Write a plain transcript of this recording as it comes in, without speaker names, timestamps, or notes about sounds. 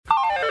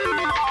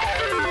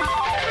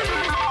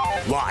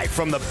Live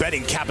from the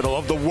betting capital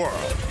of the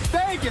world.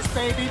 Vegas,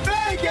 baby,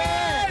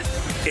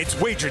 Vegas! It's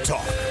Wager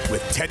Talk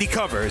with Teddy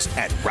Covers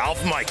and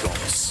Ralph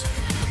Michaels.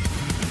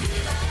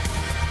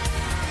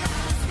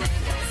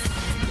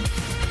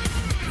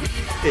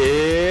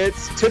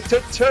 It's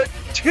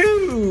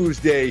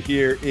Tuesday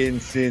here in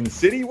Sin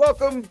City.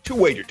 Welcome to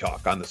Wager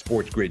Talk on the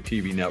Sports Grid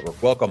TV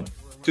network. Welcome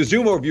to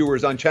Zumo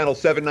viewers on channel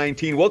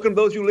 719. Welcome to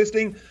those of you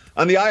listening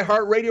on the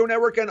iHeartRadio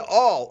network and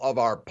all of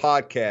our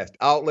podcast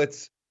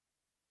outlets.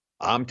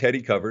 I'm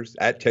Teddy Covers,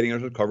 at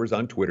Teddy_Covers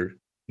on Twitter,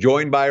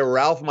 joined by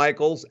Ralph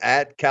Michaels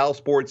at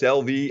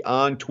CalSportsLV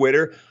on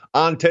Twitter.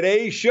 On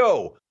today's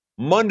show,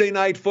 Monday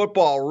Night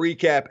Football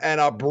recap and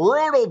a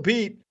brutal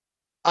beat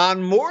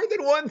on more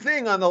than one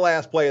thing on the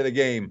last play of the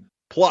game.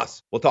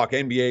 Plus, we'll talk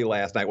NBA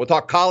last night. We'll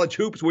talk college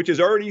hoops, which has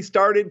already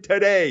started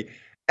today.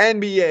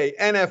 NBA,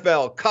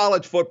 NFL,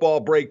 college football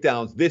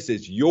breakdowns. This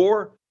is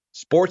your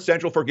Sports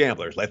Central for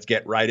gamblers. Let's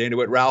get right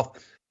into it, Ralph.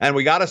 And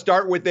we got to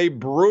start with a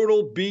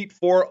brutal beat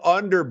for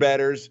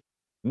underbettors,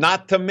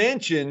 not to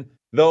mention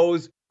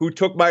those who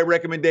took my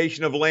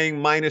recommendation of laying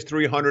minus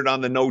 300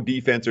 on the no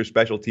defense or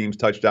special teams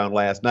touchdown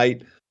last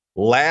night.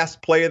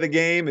 Last play of the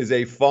game is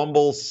a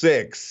fumble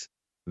 6.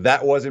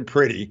 That wasn't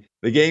pretty.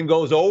 The game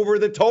goes over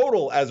the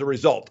total as a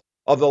result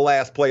of the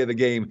last play of the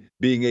game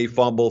being a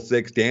fumble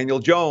 6. Daniel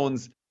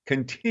Jones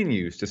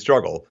continues to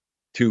struggle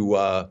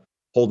to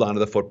hold on to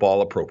the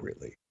football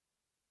appropriately.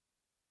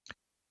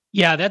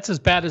 Yeah, that's as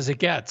bad as it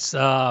gets.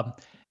 It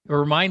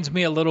reminds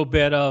me a little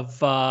bit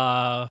of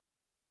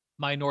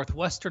my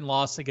Northwestern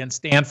loss against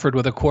Stanford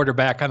with a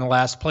quarterback on the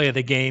last play of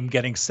the game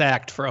getting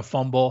sacked for a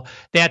fumble.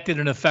 That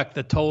didn't affect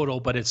the total,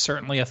 but it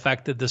certainly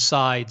affected the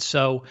side.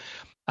 So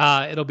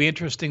it'll be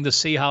interesting to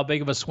see how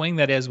big of a swing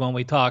that is when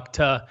we talk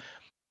to,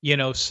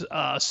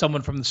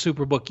 someone from the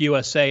Superbook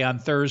USA on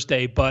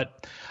Thursday.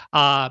 But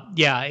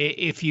yeah,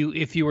 if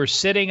you were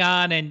sitting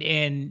on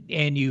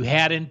and you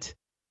hadn't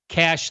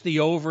cashed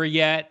the over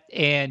yet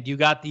and you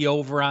got the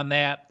over on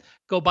that,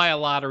 go buy a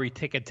lottery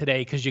ticket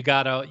today because you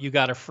got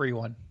a free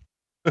one.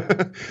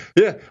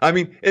 Yeah, I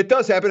mean, it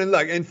does happen. And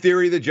like in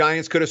theory, the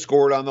Giants could have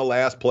scored on the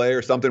last play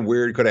or something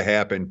weird could have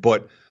happened.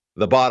 But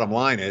the bottom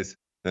line is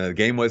the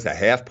game was a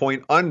half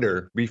point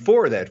under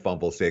before that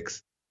fumble 6.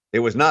 It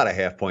was not a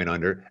half point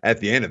under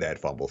at the end of that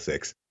fumble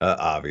 6,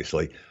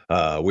 obviously,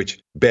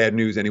 which bad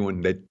news.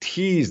 Anyone that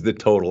teased the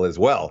total as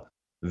well,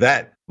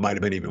 that might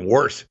have been even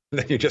worse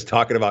than you're just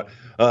talking about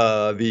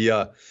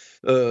the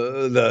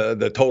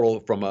total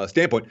from a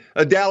standpoint.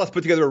 Dallas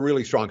put together a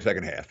really strong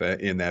second half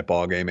in that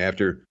ball game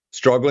after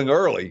struggling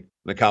early.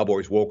 The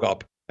Cowboys woke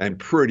up and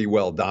pretty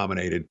well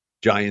dominated.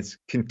 Giants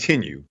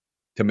continue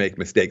to make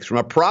mistakes. From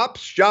a prop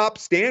shop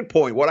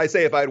standpoint, what I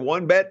say, if I had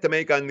one bet to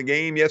make on the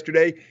game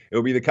yesterday, it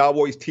would be the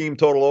Cowboys team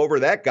total over.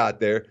 That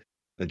got there.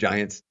 The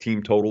Giants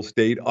team total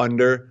stayed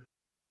under.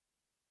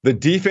 The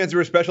defensive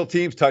or special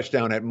teams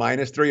touchdown at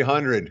minus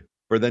 300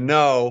 for the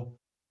no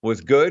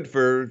was good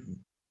for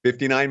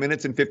 59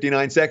 minutes and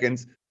 59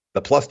 seconds.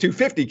 The plus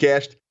 250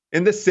 cashed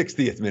in the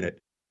 60th minute.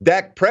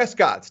 Dak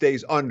Prescott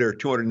stays under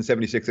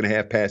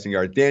 276.5 passing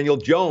yards. Daniel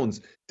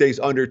Jones stays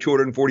under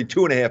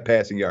 242.5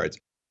 passing yards.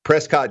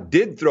 Prescott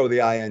did throw the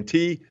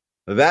INT.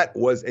 That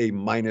was a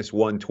minus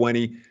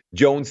 120.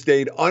 Jones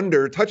stayed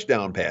under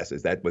touchdown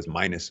passes. That was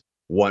minus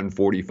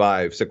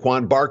 145.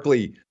 Saquon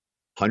Barkley,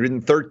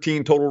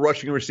 113 total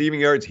rushing and receiving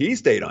yards. He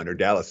stayed under.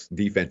 Dallas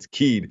defense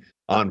keyed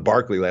on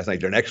Barkley last night.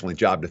 Did an excellent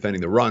job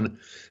defending the run.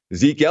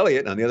 Zeke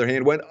Elliott, on the other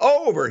hand, went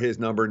over his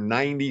number,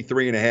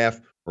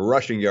 93.5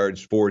 rushing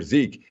yards for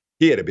Zeke.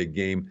 He had a big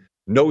game.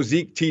 No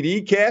Zeke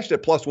TD cashed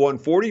at plus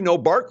 140. No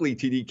Barkley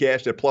TD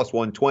cashed at plus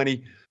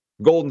 120.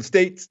 Golden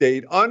Tate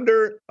stayed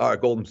under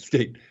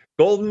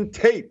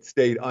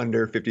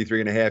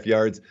 53.5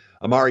 yards.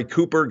 Amari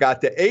Cooper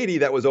got to 80.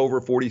 That was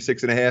over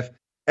 46.5.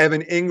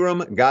 Evan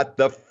Ingram got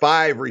the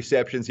 5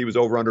 receptions. He was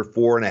over under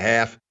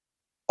 4.5.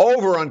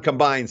 Over on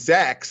combined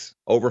sacks,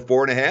 over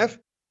 4.5.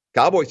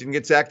 Cowboys didn't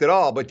get sacked at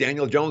all, but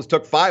Daniel Jones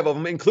took 5 of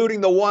them,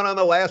 including the one on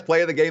the last play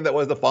of the game that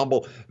was the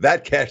fumble.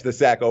 That cashed the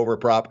sack over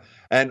prop,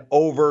 and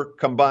over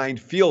combined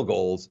field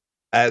goals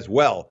as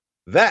well.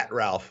 That,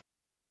 Ralph,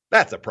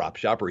 that's a prop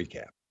shop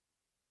recap.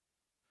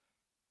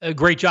 A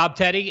great job,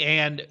 Teddy.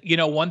 And,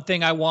 one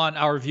thing I want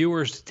our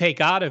viewers to take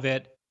out of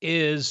it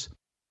is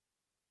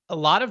a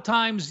lot of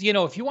times,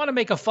 if you want to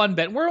make a fun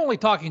bet, we're only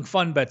talking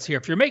fun bets here.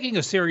 If you're making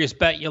a serious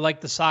bet, you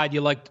like the side,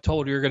 you like the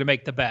total, you're going to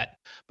make the bet.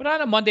 But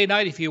on a Monday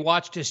night, if you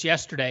watched this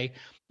yesterday,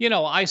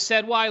 I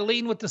said, well, I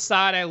lean with the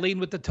side, I lean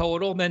with the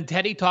total. And then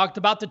Teddy talked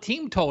about the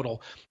team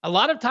total. A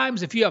lot of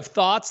times, if you have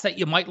thoughts that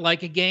you might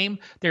like a game,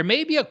 there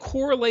may be a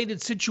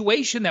correlated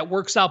situation that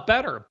works out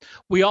better.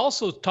 We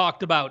also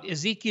talked about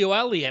Ezekiel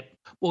Elliott.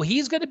 Well,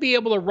 he's going to be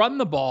able to run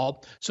the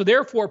ball, so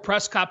therefore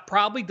Prescott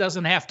probably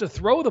doesn't have to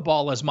throw the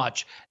ball as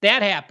much.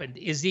 That happened.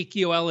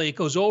 Ezekiel Elliott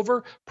goes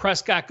over,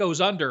 Prescott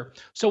goes under.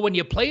 So when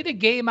you play the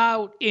game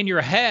out in your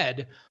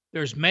head,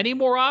 there's many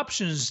more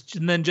options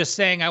than just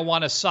saying, I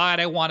want a side,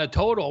 I want a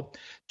total.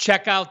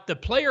 Check out the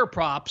player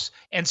props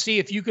and see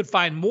if you could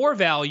find more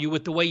value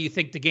with the way you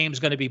think the game's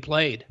going to be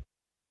played.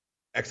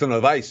 Excellent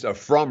advice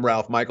from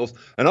Ralph Michaels.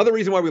 Another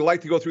reason why we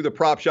like to go through the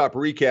Prop Shop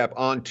recap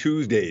on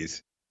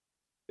Tuesdays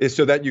is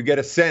so that you get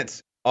a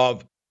sense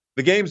of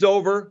the game's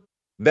over.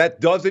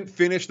 That doesn't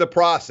finish the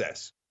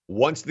process.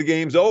 Once the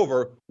game's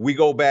over, we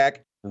go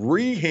back,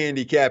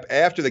 re-handicap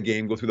after the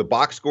game, go through the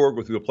box score,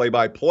 go through the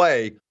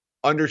play-by-play,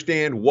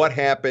 understand what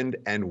happened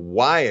and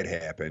why it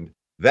happened.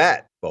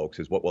 That, folks,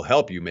 is what will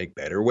help you make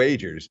better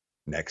wagers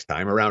next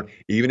time around.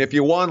 Even if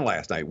you won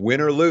last night, win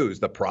or lose,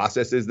 the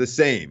process is the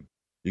same.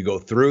 You go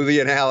through the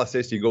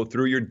analysis, you go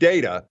through your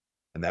data,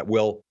 and that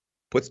will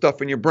put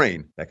stuff in your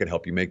brain that can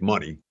help you make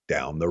money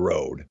down the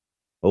road.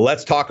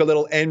 Let's talk a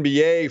little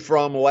NBA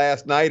from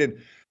last night.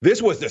 And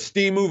this was the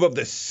steam move of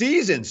the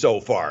season so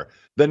far.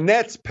 The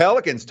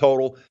Nets-Pelicans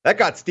total, that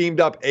got steamed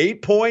up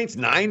 8 points,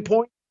 9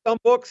 points in some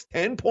books,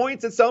 10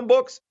 points in some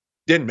books.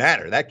 Didn't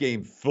matter. That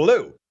game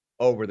flew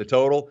over the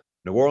total.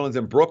 New Orleans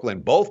and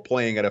Brooklyn both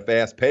playing at a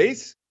fast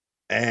pace.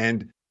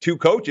 And two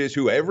coaches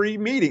who every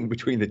meeting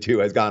between the two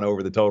has gone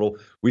over the total.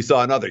 We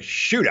saw another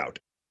shootout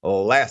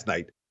last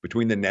night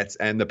between the Nets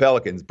and the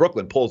Pelicans.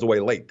 Brooklyn pulls away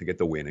late to get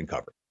the win and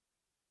cover.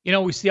 You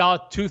know, we see a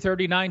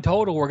 239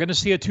 total. We're going to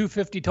see a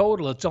 250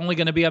 total. It's only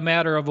going to be a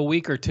matter of a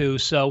week or two.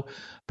 So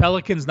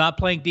Pelicans not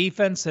playing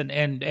defense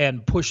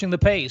and pushing the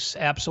pace.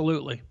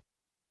 Absolutely.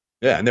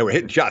 Yeah, and they were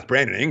hitting shots.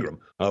 Brandon Ingram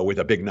with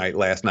a big night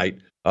last night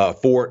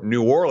for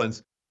New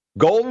Orleans.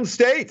 Golden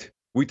State.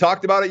 We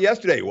talked about it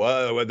yesterday.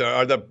 Are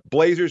the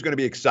Blazers going to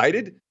be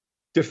excited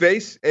to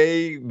face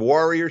a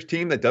Warriors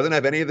team that doesn't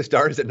have any of the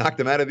stars that knocked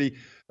them out of the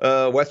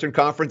Western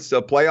Conference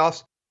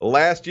playoffs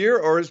last year?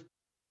 Or is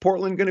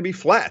Portland going to be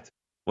flat?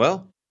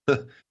 Well,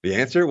 the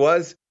answer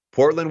was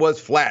Portland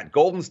was flat.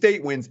 Golden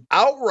State wins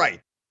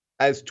outright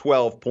as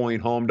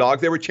 12-point home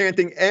dogs. They were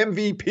chanting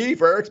MVP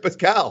for Eric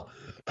Pascal.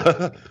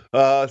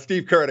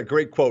 Steve Kerr had a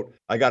great quote.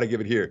 I got to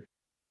give it here.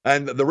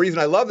 And the reason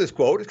I love this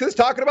quote is because it's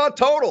talking about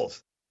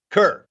totals.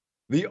 Kerr,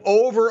 the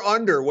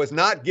over-under was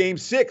not Game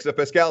 6 of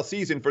Pascal's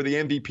season for the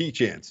MVP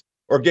chance,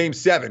 or Game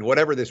 7,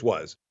 whatever this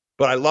was.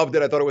 But I loved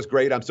it. I thought it was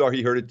great. I'm sorry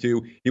he heard it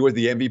too. He was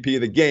the MVP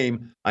of the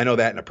game. I know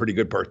that, and a pretty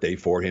good birthday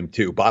for him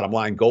too. Bottom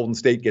line, Golden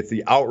State gets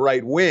the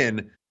outright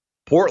win.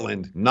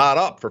 Portland not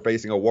up for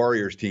facing a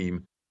Warriors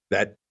team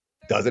that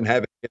doesn't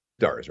have any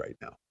stars right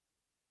now.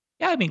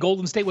 Yeah, I mean,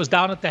 Golden State was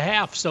down at the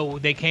half, so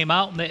they came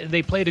out and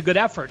they played a good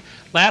effort.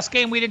 Last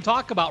game we didn't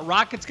talk about.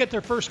 Rockets get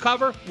their first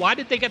cover. Why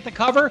did they get the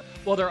cover?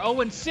 Well, they're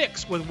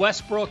 0-6 with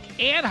Westbrook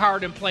and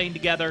Harden playing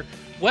together.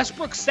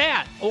 Westbrook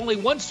sat. Only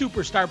one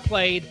superstar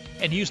played,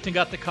 and Houston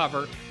got the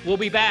cover. We'll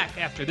be back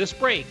after this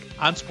break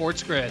on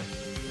Sports Grid.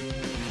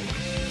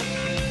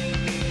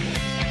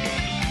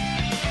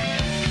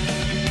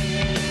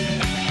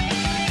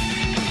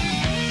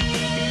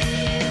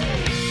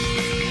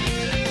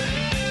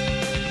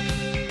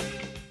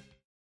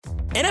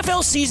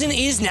 NFL season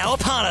is now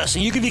upon us,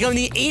 and you can become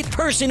the 8th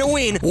person to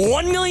win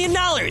 $1 million in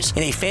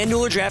a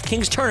FanDuel or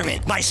DraftKings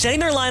tournament by setting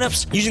their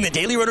lineups using the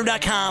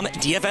DailyRoto.com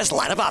DFS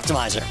Lineup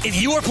Optimizer.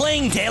 If you are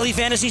playing daily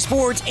fantasy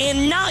sports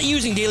and not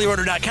using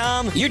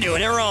DailyRoto.com, you're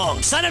doing it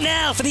wrong. Sign up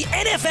now for the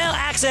NFL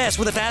access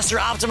with a faster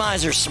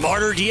optimizer,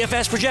 smarter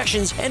DFS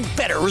projections, and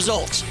better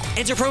results.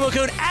 Enter promo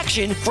code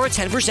ACTION for a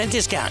 10%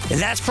 discount.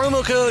 That's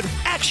promo code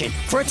ACTION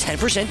for a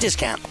 10%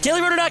 discount.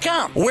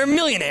 DailyRoto.com, where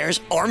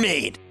millionaires are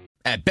made.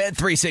 At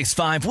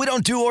Bet365, we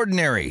don't do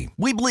ordinary.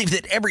 We believe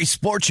that every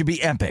sport should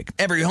be epic.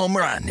 Every home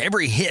run,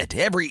 every hit,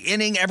 every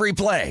inning, every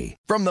play.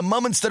 From the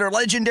moments that are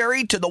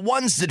legendary to the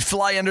ones that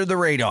fly under the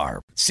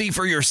radar. See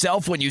for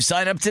yourself when you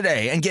sign up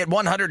today and get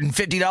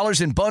 $150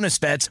 in bonus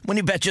bets when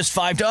you bet just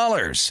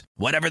 $5.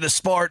 Whatever the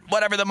sport,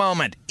 whatever the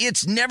moment,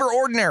 it's never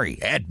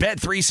ordinary at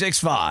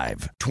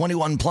Bet365.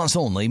 21 plus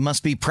only.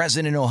 Must be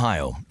present in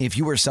Ohio. If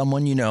you or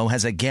someone you know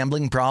has a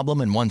gambling problem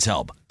and wants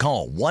help,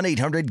 call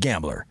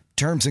 1-800-GAMBLER.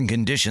 Terms and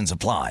conditions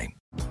apply.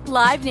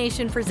 Live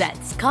Nation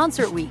presents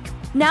Concert Week.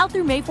 Now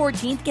through May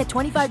 14th, get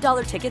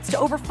 $25 tickets to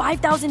over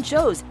 5,000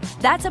 shows.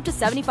 That's up to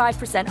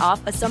 75%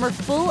 off a summer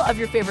full of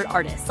your favorite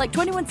artists like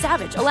 21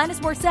 Savage, Alanis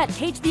Morissette,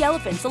 Cage the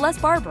Elephant,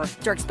 Celeste Barber,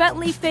 Dierks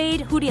Bentley,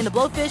 Fade, Hootie and the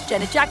Blowfish,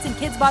 Janet Jackson,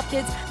 Kidz Bop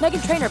Kids,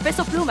 Meghan Trainor,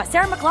 Peso Pluma,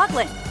 Sarah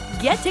McLachlan.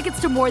 Get tickets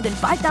to more than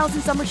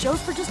 5,000 summer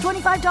shows for just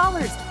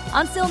 $25.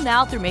 Until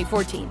now through May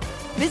 14th.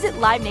 Visit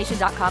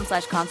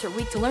LiveNation.com/Concert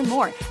Week to learn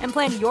more and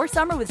plan your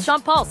summer with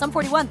Sean Paul, Sum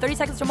 41, 30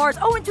 Seconds to Mars,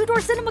 and Two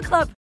Door Cinema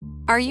Club.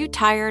 Are you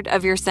tired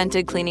of your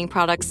scented cleaning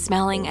products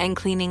smelling and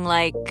cleaning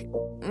like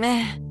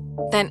meh?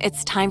 Then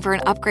it's time for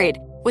an upgrade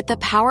with the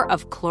power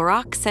of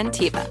Clorox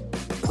Scentiva.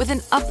 With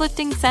an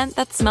uplifting scent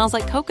that smells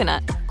like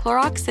coconut,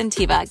 Clorox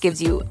Scentiva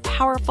gives you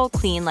powerful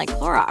clean like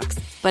Clorox,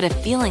 but a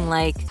feeling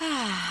like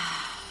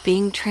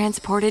being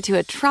transported to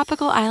a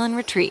tropical island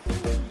retreat.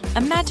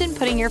 Imagine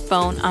putting your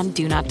phone on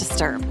Do Not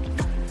Disturb,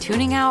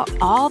 tuning out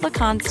all the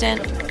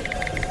constant,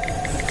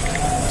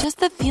 just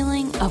the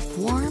feeling of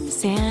warm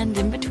sand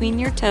in between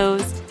your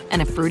toes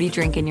and a fruity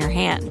drink in your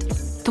hand.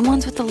 The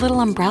ones with the little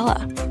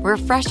umbrella.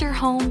 Refresh your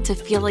home to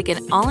feel like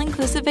an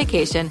all-inclusive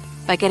vacation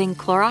by getting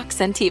Clorox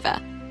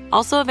Scentiva.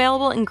 Also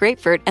available in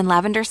grapefruit and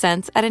lavender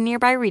scents at a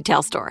nearby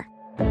retail store.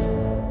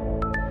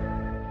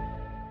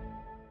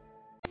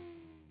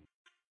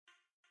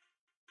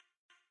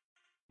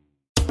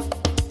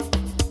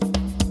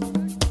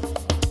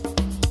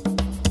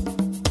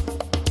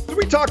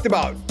 talked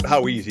about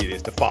how easy it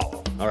is to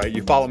follow. All right,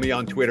 you follow me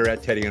on Twitter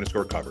at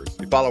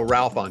Teddy_covers. You follow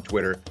Ralph on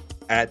Twitter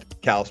at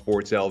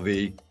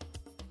CalSportsLV.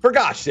 For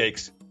gosh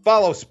sakes,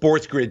 follow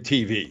Sports Grid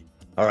TV.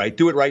 All right,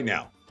 do it right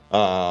now.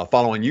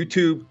 Follow on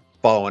YouTube,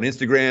 follow on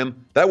Instagram.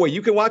 That way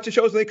you can watch the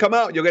shows when they come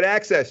out. You'll get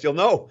access. You'll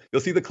know.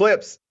 You'll see the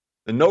clips.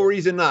 And no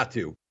reason not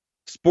to.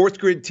 Sports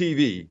Grid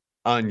TV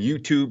on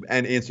YouTube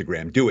and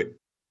Instagram. Do it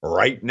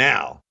right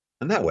now.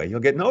 And that way you'll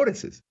get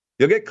notices.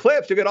 You'll get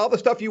clips. You'll get all the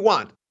stuff you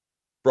want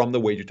from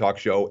the Wager Talk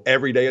Show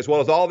every day, as well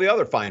as all the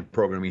other fine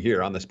programming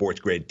here on the Sports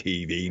Grid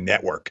TV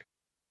network.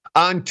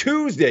 On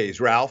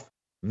Tuesdays, Ralph,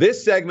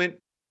 this segment,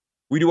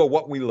 we do a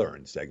What We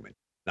Learned segment.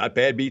 Not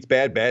bad beats,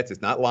 bad bets.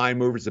 It's not line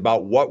movers. It's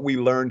about what we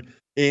learned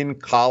in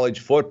college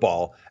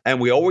football. And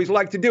we always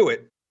like to do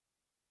it.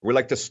 We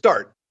like to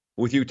start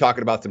with you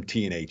talking about some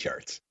TNA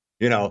charts.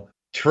 You know,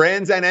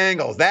 trends and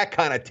angles, that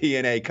kind of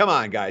TNA. Come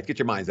on, guys, get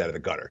your minds out of the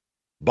gutter.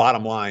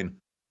 Bottom line,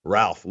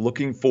 Ralph,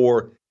 looking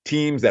for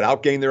teams that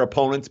outgained their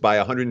opponents by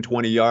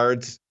 120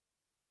 yards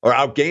or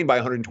outgained by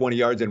 120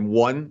 yards and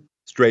won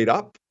straight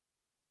up.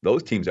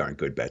 Those teams aren't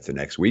good bets the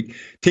next week.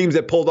 Teams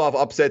that pulled off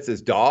upsets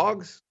as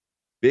dogs,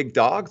 big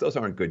dogs, those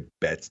aren't good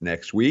bets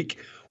next week.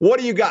 What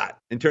do you got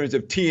in terms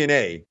of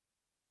TNA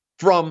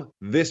from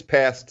this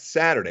past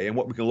Saturday and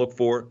what we can look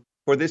for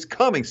this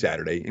coming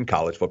Saturday in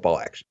college football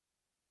action?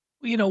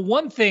 You know,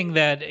 one thing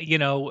that,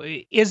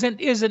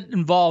 isn't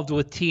involved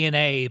with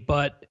TNA,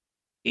 but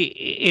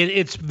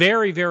it's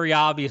very, very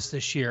obvious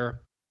this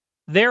year.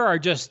 There are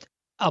just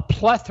a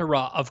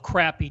plethora of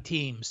crappy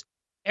teams.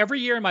 Every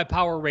year in my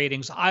power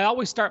ratings, I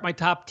always start my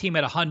top team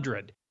at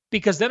 100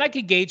 because then I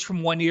can gauge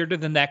from one year to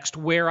the next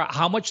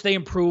how much they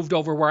improved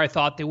over where I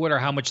thought they would or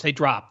how much they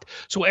dropped.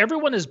 So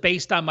everyone is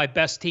based on my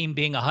best team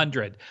being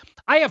 100.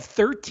 I have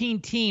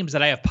 13 teams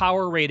that I have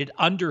power rated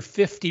under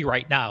 50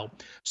 right now.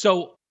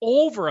 So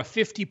over a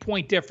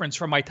 50-point difference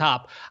from my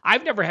top.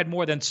 I've never had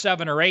more than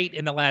 7 or 8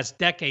 in the last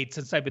decade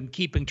since I've been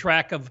keeping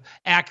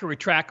accurate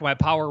track of my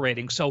power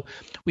rating. So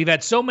we've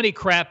had so many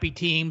crappy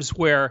teams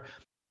where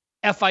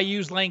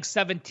FIU's laying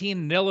 17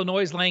 and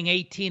Illinois laying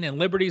 18 and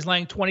Liberty's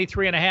laying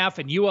 23.5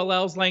 and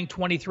ULL's laying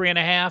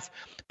 23.5.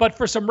 But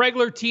for some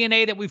regular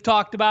TNA that we've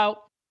talked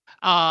about,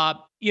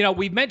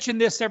 we've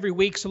mentioned this every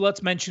week, so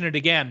let's mention it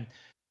again.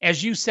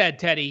 As you said,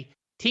 Teddy,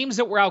 teams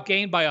that were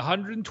outgained by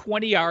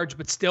 120 yards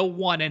but still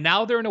won, and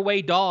now they're an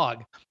away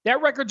dog.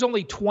 That record's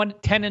only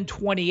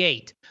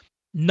 10-28.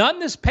 None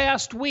this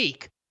past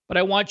week, but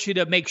I want you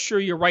to make sure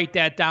you write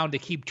that down to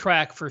keep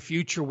track for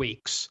future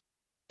weeks.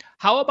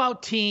 How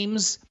about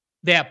teams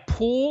that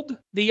pulled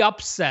the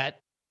upset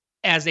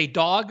as a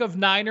dog of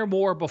 9 or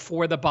more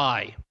before the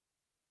bye?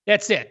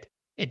 That's it.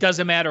 It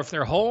doesn't matter if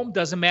they're home,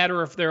 doesn't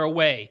matter if they're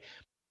away.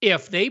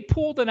 If they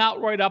pulled an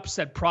outright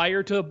upset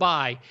prior to the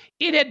bye,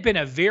 it had been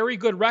a very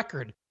good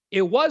record.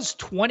 It was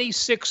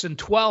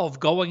 26-12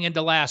 going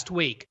into last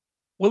week.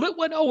 Well, it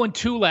went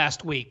 0-2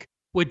 last week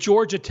with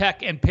Georgia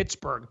Tech and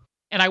Pittsburgh.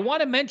 And I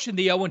want to mention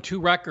the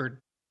 0-2 record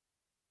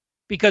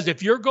because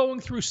if you're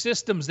going through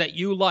systems that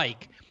you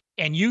like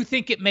and you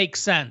think it makes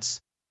sense,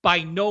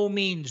 by no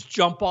means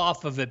jump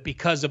off of it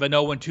because of an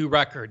 0-2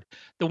 record.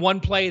 The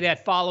one play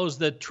that follows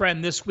the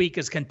trend this week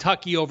is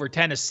Kentucky over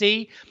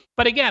Tennessee.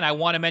 But again, I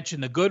want to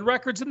mention the good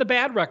records and the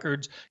bad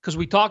records because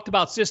we talked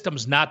about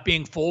systems not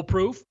being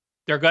foolproof.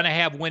 They're going to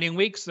have winning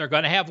weeks. They're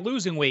going to have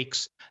losing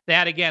weeks.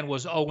 That, again,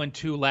 was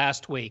 0-2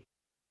 last week.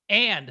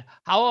 And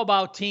how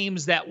about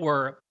teams that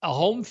were a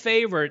home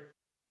favorite,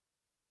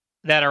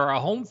 that are a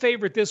home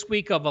favorite this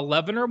week of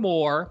 11 or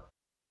more,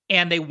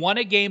 and they won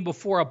a game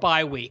before a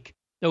bye week?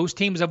 Those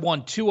teams have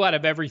won 2 out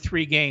of every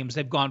 3 games.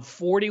 They've gone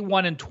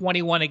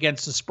 41-21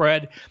 against the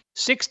spread,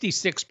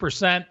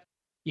 66%.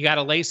 You got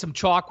to lay some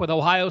chalk with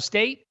Ohio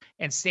State,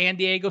 and San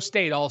Diego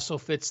State also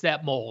fits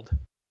that mold.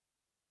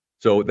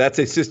 So that's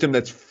a system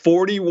that's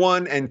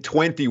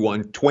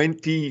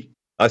 41-21,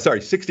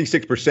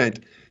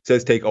 66%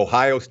 says take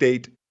Ohio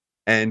State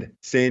and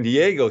San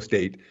Diego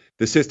State.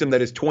 The system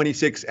that is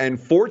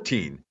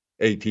 26-14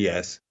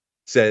 ATS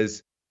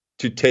says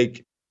to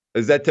take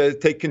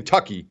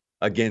Kentucky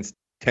against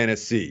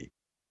Tennessee.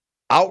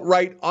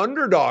 Outright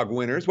underdog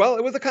winners. Well,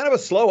 it was a kind of a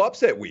slow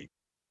upset week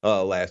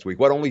last week.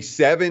 Only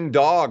 7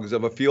 dogs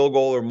of a field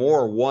goal or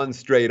more won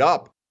straight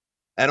up,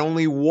 and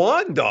only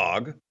 1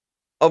 dog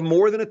of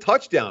more than a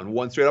touchdown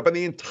won straight up on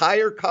the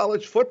entire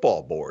college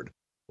football board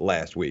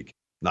last week.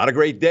 Not a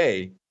great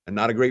day and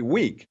not a great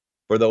week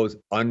for those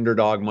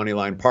underdog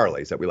moneyline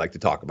parlays that we like to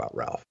talk about,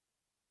 Ralph.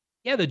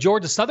 Yeah, the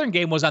Georgia Southern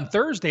game was on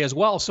Thursday as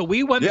well. So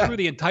we went through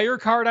the entire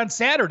card on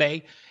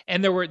Saturday,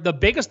 and the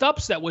biggest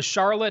upset was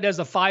Charlotte as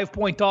a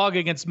 5-point dog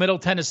against Middle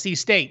Tennessee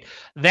State.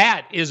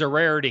 That is a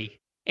rarity.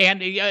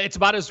 And it's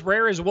about as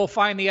rare as we'll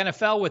find the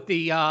NFL with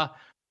the,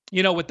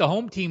 with the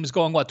home teams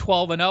going,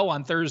 12-0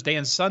 on Thursday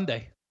and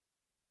Sunday.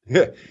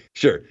 Yeah,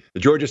 sure. The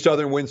Georgia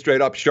Southern win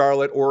straight up.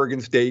 Charlotte,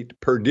 Oregon State,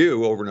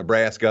 Purdue over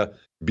Nebraska,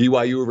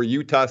 BYU over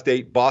Utah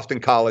State, Boston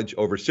College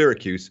over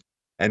Syracuse,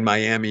 and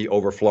Miami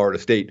over Florida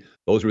State.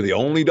 Those were the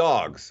only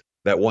dogs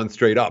that won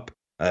straight up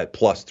at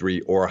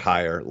 +3 or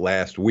higher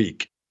last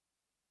week.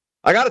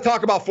 I got to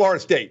talk about Florida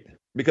State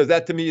because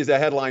that to me is a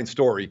headline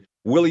story.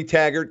 Willie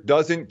Taggart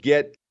doesn't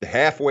get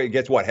halfway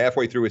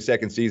through his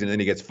second season, and then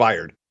he gets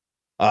fired.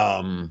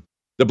 The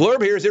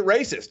blurb here is it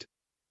racist.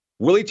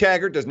 Willie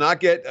Taggart does not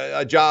get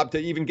a job to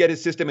even get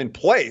his system in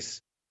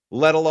place,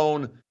 let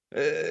alone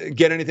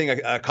get anything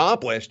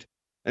accomplished.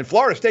 And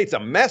Florida State's a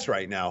mess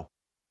right now.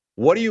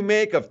 What do you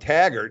make of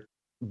Taggart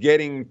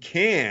getting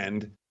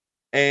canned?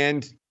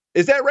 And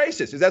is that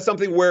racist? Is that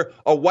something where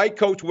a white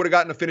coach would have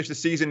gotten to finish the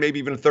season, maybe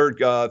even a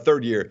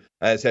third year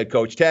as head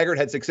coach? Taggart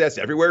had success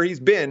everywhere he's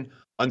been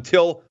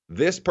until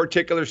this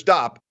particular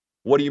stop.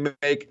 What do you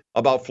make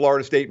about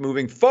Florida State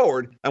moving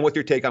forward? And what's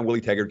your take on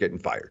Willie Taggart getting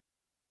fired?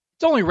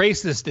 It's only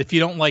racist if you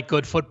don't like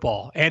good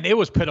football. And it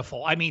was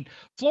pitiful. I mean,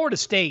 Florida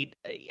State,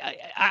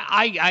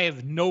 I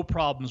have no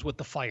problems with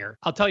the fire.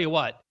 I'll tell you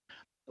what,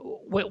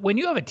 when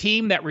you have a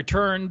team that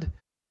returned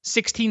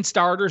 16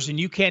 starters and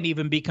you can't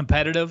even be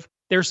competitive,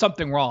 there's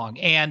something wrong.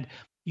 And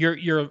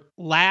you're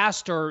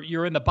last, or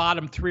you're in the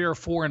bottom 3 or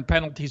 4 in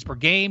penalties per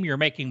game. You're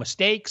making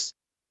mistakes.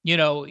 You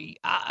know,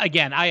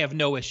 again, I have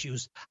no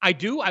issues. I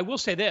will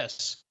say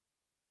this.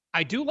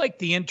 I do like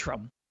the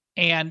interim.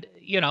 And,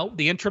 you know,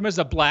 the interim is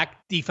a black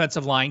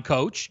defensive line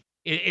coach.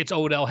 It's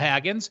Odell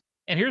Haggins.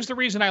 And here's the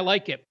reason I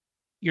like it.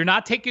 You're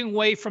not taking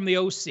away from the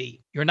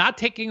OC. You're not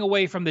taking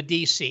away from the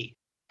DC.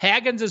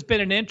 Haggins has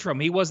been an interim.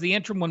 He was the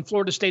interim when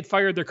Florida State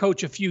fired their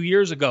coach a few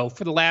years ago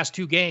for the last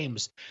 2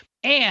 games.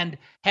 And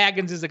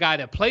Haggins is a guy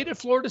that played at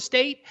Florida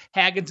State.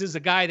 Haggins is a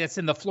guy that's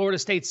in the Florida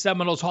State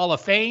Seminoles Hall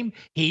of Fame.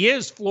 He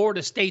is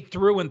Florida State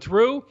through and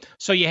through.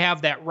 So you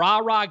have that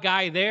rah-rah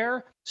guy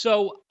there.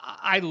 So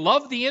I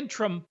love the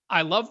interim.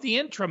 I love the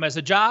interim as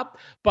a job.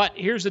 But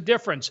here's the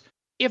difference.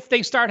 If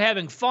they start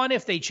having fun,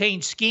 if they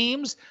change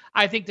schemes,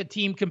 I think the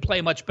team can play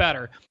much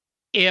better.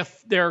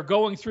 If they're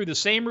going through the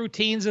same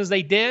routines as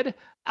they did,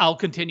 I'll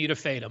continue to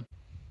fade them.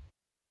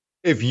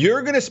 If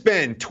you're going to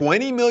spend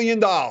 $20 million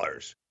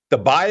to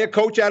buy a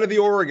coach out of the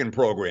Oregon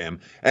program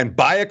and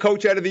buy a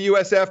coach out of the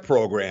USF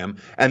program,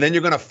 and then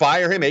you're going to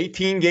fire him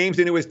 18 games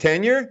into his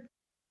tenure,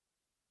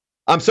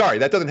 I'm sorry,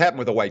 that doesn't happen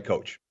with a white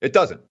coach. It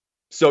doesn't.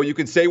 So you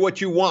can say what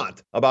you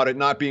want about it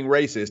not being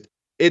racist.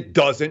 It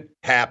doesn't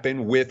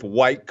happen with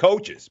white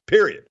coaches,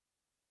 period.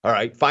 All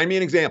right, find me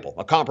an example,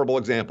 a comparable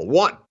example.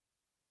 One,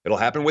 it'll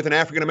happen with an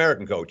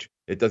African-American coach.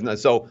 It doesn't.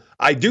 So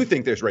I do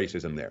think there's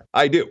racism there.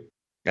 I do.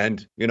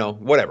 And, you know,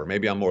 whatever.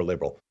 Maybe I'm more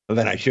liberal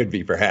than I should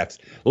be, perhaps.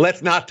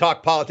 Let's not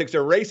talk politics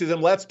or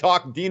racism. Let's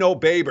talk Dino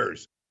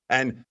Babers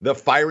and the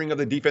firing of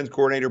the defense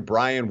coordinator,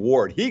 Brian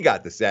Ward. He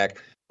got the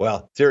sack.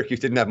 Well, Syracuse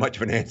didn't have much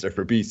of an answer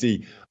for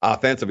BC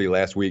offensively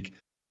last week.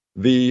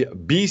 The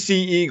BC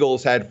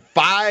Eagles had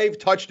 5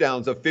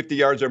 touchdowns of 50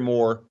 yards or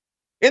more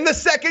in the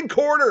second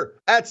quarter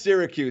at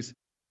Syracuse.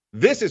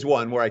 This is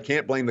one where I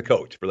can't blame the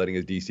coach for letting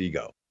his DC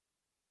go.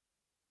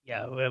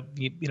 Yeah,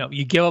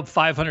 you give up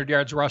 500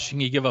 yards rushing,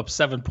 you give up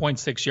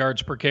 7.6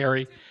 yards per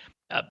carry.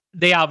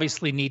 They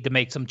obviously need to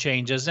make some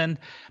changes. And,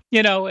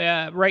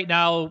 right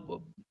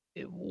now,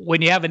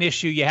 when you have an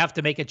issue, you have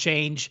to make a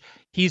change.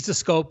 He's the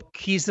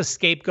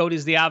scapegoat.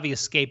 He's the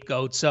obvious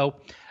scapegoat. So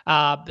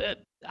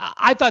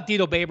I thought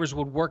Dino Babers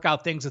would work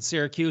out things at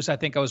Syracuse. I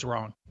think I was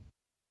wrong.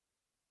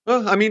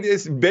 Well, I mean,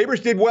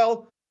 Babers did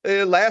well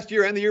last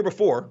year and the year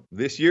before.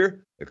 This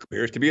year, it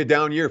appears to be a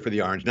down year for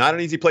the Orange. Not an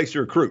easy place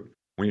to recruit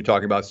when you're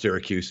talking about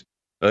Syracuse,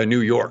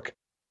 New York.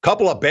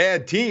 Couple of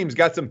bad teams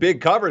got some big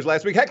covers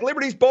last week. Heck,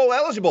 Liberty's bowl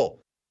eligible.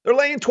 They're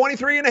laying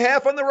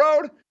 23.5 on the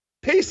road.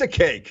 Piece of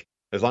cake,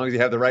 as long as you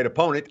have the right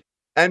opponent.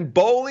 And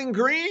Bowling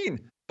Green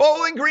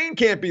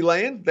can't be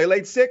laying. They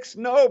laid 6,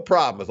 no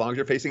problem, as long as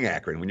you're facing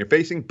Akron. When you're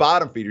facing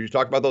bottom feeders, you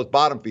talk about those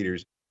bottom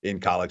feeders in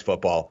college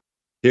football.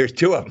 Here's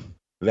 2 of them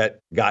that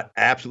got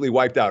absolutely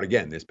wiped out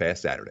again this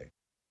past Saturday.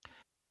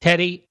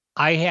 Teddy,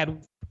 I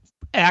had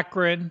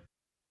Akron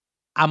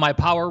on my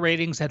power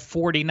ratings at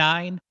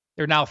 49.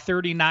 They're now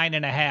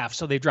 39.5,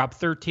 so they dropped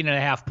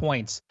 13.5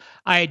 points.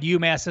 I had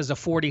UMass as a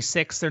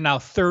 46. They're now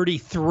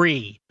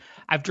 33.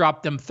 I've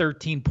dropped them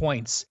 13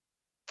 points.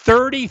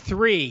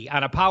 33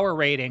 on a power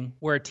rating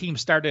where a team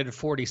started at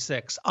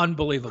 46.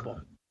 Unbelievable.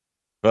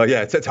 Well,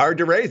 yeah, it's hard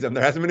to raise them.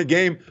 There hasn't been a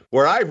game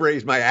where I've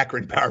raised my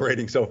Akron power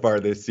rating so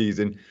far this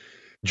season.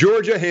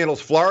 Georgia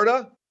handles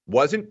Florida.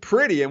 Wasn't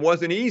pretty and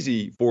wasn't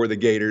easy for the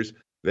Gators.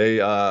 They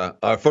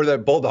for the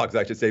Bulldogs,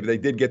 I should say, but they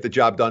did get the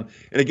job done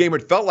in a game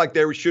it felt like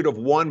they should have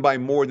won by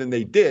more than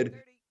they did.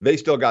 They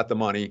still got the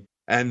money.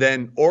 And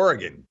then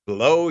Oregon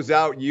blows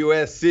out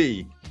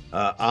USC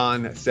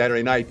on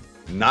Saturday night.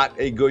 Not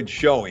a good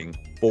showing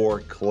for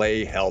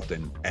Clay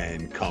Helton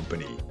and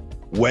company.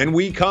 When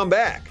we come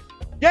back,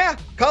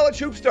 college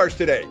hoop starts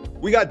today.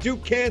 We got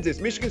Duke, Kansas,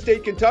 Michigan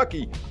State,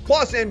 Kentucky,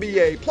 plus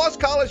NBA, plus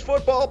college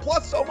football,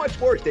 plus so much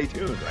more. Stay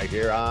tuned right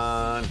here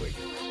on Wake.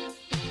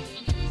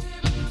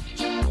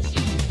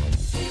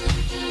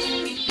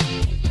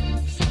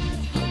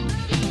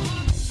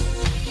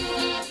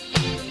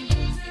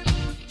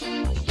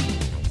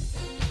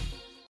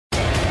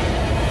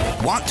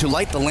 Want to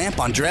light the lamp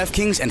on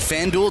DraftKings and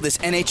FanDuel this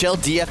NHL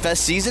DFS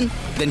season?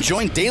 Then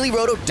join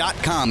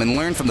DailyRoto.com and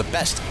learn from the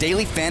best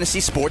daily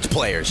fantasy sports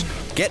players.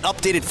 Get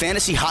updated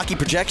fantasy hockey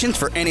projections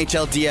for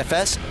NHL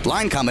DFS,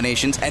 line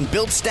combinations, and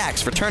build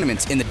stacks for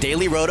tournaments in the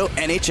Daily Roto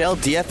NHL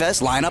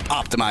DFS Lineup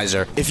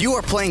Optimizer. If you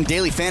are playing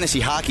daily fantasy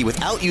hockey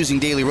without using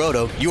Daily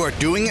Roto, you are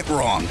doing it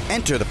wrong.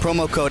 Enter the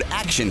promo code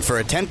ACTION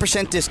for a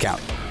 10%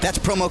 discount. That's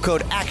promo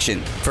code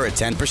ACTION for a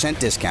 10%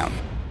 discount.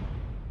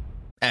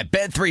 At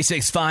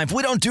Bet365,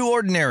 we don't do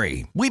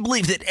ordinary. We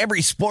believe that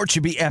every sport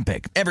should be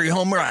epic. Every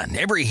home run,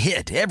 every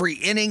hit, every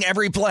inning,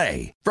 every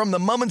play. From the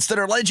moments that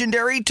are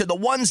legendary to the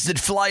ones that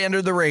fly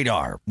under the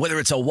radar. Whether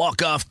it's a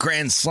walk-off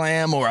grand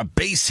slam or a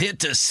base hit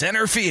to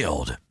center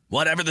field.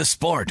 Whatever the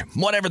sport,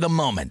 whatever the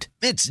moment.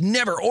 It's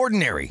never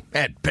ordinary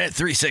at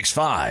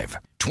Bet365.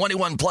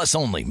 21 plus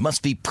only.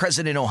 Must be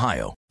present in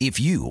Ohio. If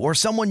you or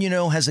someone you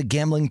know has a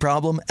gambling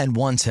problem and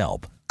wants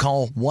help,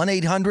 call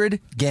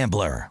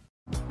 1-800-GAMBLER.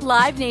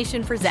 Live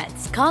Nation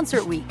presents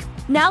Concert Week.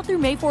 Now through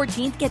May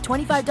 14th, get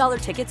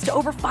 $25 tickets to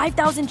over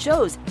 5,000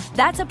 shows.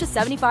 That's up to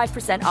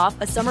 75% off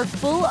a summer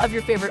full of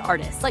your favorite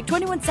artists like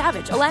 21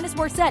 Savage, Alanis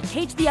Morissette,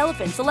 Cage the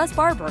Elephant, Celeste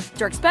Barber,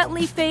 Dierks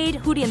Bentley, Fade,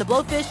 Hootie and the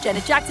Blowfish,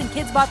 Janet Jackson,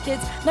 Kids Bop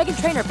Kids,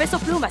 Meghan Trainor, Peso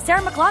Pluma,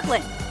 Sarah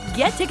McLachlan.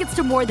 Get tickets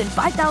to more than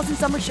 5,000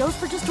 summer shows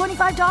for just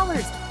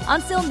 $25.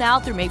 Until now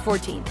through May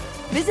 14th.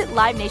 Visit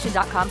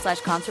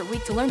LiveNation.com/Concert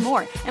Week to learn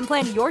more and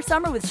plan your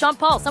summer with Sean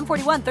Paul, Sum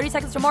 41, 30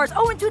 Seconds to Mars,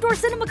 and Two Door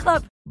Cinema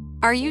Club.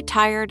 Are you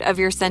tired of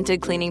your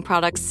scented cleaning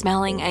products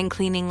smelling and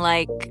cleaning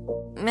like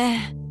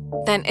meh?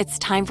 Then it's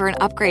time for an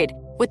upgrade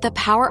with the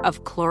power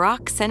of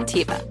Clorox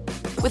Scentiva.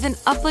 With an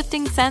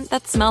uplifting scent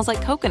that smells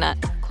like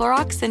coconut,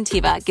 Clorox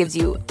Scentiva gives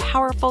you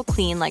powerful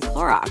clean like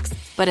Clorox,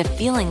 but a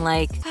feeling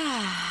like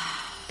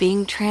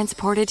being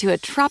transported to a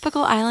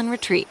tropical island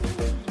retreat.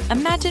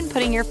 Imagine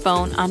putting your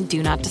phone on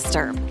Do Not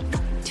Disturb,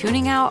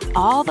 tuning out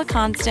all the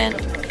constant,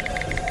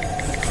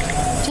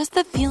 just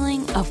the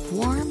feeling of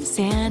warm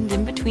sand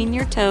in between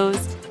your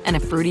toes and a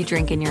fruity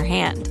drink in your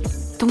hand.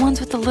 The ones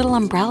with the little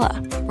umbrella.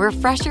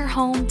 Refresh your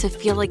home to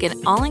feel like an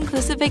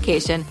all-inclusive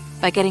vacation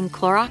by getting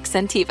Clorox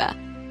Scentiva.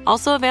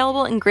 Also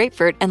available in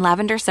grapefruit and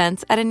lavender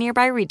scents at a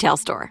nearby retail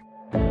store.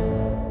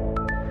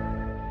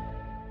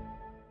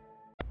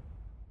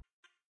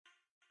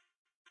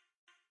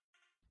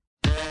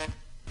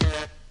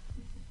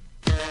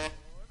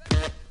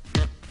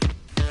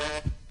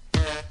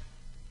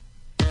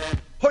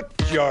 Put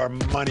your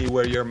money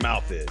where your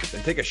mouth is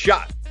and take a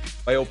shot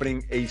by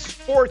opening a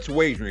sports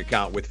wagering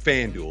account with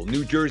FanDuel,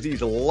 New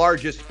Jersey's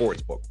largest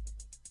sportsbook.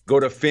 Go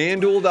to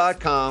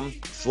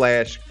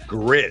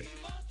FanDuel.com/grid,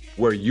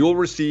 where you'll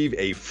receive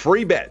a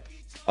free bet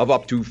of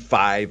up to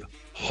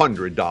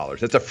 $500.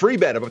 That's a free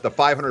bet of up to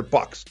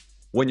 $500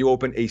 when you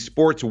open a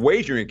sports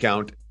wagering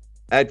account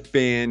at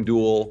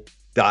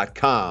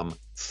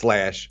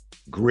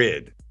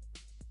FanDuel.com/grid.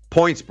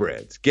 Point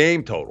spreads,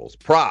 game totals,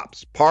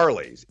 props,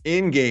 parlays,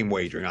 in-game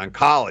wagering on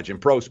college and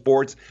pro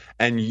sports,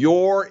 and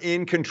you're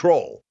in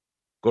control.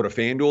 Go to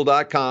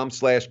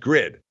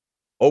FanDuel.com/grid,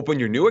 open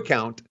your new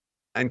account,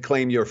 and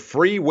claim your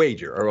free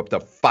wager of up to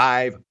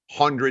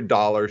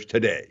 $500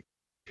 today.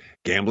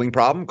 Gambling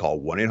problem? Call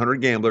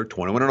 1-800-GAMBLER,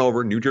 21 and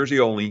over, New Jersey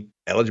only.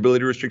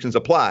 Eligibility restrictions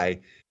apply.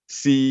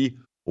 See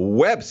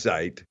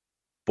website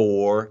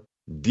for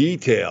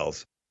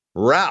details.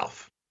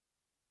 Ralph,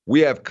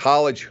 we have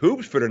college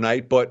hoops for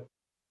tonight, but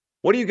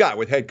what do you got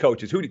with head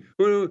coaches? Who do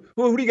you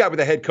got with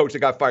the head coach that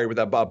got fired with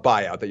a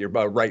buyout that you're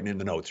writing in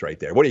the notes right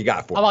there? What do you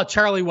got for him? How about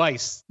Charlie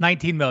Weiss,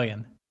 $19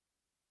 million?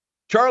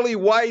 Charlie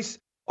Weiss.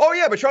 Oh,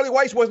 yeah, but Charlie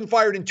Weiss wasn't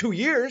fired in 2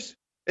 years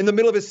in the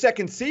middle of his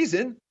second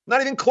season.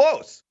 Not even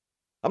close.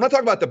 I'm not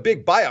talking about the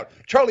big buyout.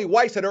 Charlie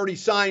Weiss had already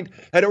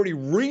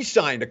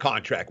re-signed a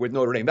contract with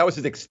Notre Dame. That was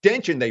his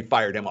extension they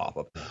fired him off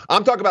of.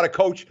 I'm talking about a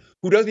coach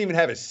who doesn't even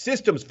have his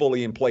systems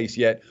fully in place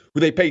yet, who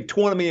they paid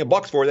 $20 million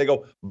for. They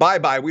go,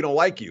 bye-bye, we don't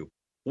like you.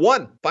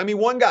 Find me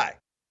one guy.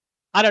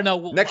 I don't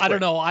know. I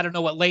don't know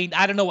what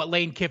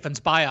Lane Kiffin's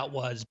buyout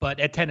was, but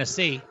at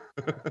Tennessee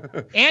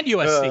and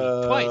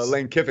USC twice.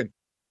 Lane Kiffin,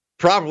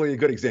 probably a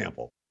good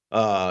example.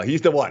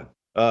 He's the one.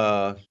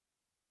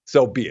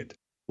 So be it.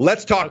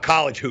 Let's talk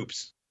college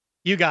hoops.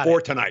 You got for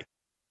it. Tonight.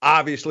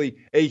 Obviously,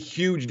 a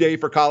huge day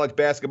for college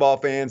basketball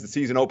fans. The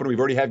season opener. We've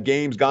already had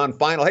games gone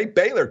final. Hey,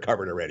 Baylor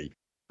covered already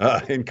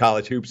in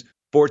college hoops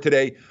for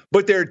today.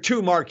 But there are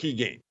two marquee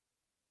games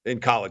in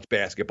college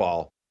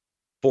basketball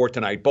for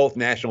tonight, both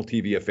national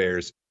TV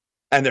affairs,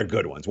 and they're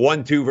good ones.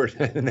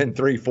 1-2 and then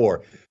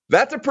 3-4.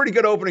 That's a pretty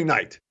good opening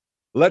night.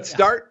 Let's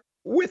start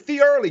with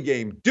the early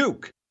game.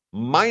 Duke,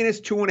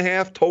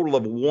 -2.5, total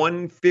of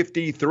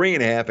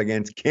 153.5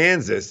 against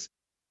Kansas.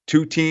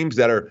 Two teams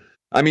that are,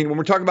 when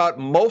we're talking about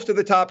most of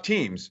the top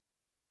teams,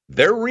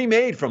 they're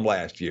remade from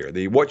last year.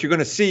 What you're going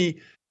to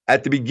see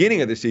at the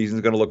beginning of the season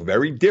is going to look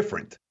very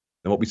different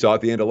than what we saw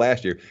at the end of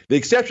last year. The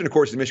exception, of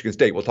course, is Michigan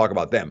State. We'll talk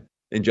about them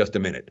in just a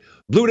minute.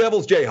 Blue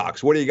Devils,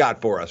 Jayhawks, what do you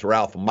got for us,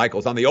 Ralph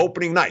Michaels, on the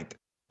opening night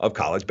of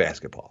college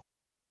basketball?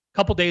 A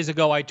couple days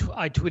ago, I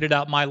tweeted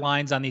out my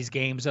lines on these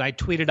games, and I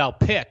tweeted out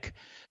pick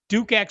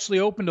Duke actually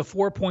opened a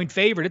 4-point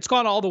favorite. It's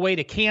gone all the way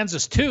to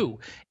Kansas too,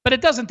 but it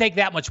doesn't take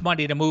that much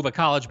money to move a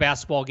college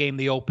basketball game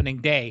the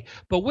opening day.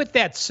 But with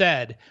that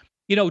said,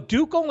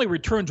 Duke only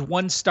returns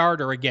one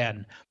starter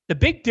again. The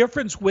big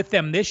difference with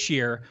them this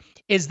year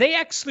is they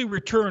actually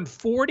returned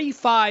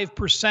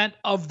 45%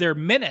 of their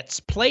minutes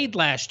played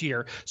last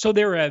year. So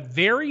they're a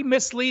very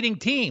misleading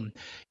team.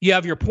 You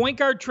have your point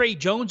guard, Trey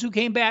Jones, who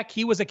came back.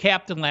 He was a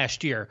captain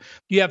last year.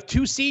 You have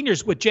two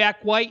seniors with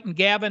Jack White and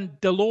Gavin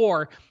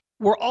Delore,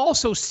 were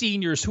also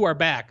seniors who are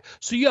back.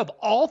 So you have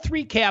all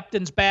three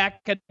captains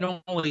back at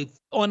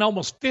on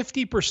almost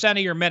 50% of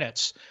your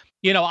minutes.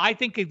 I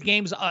think the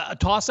game's a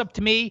toss-up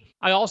to me.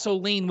 I also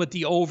lean with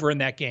the over in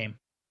that game.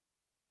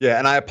 Yeah,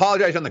 and I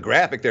apologize on the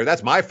graphic there.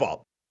 That's my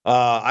fault.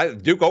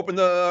 Duke opened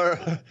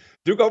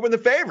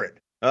the favorite.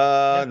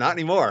 Not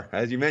anymore.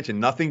 As you mentioned,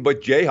 nothing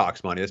but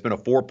Jayhawks money. It's been a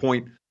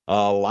 4-point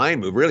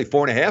line move, really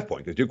 4.5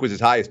 points, because Duke was as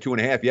high as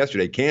 2.5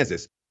 yesterday.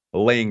 Kansas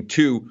laying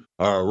 2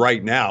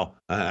 right now.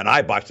 And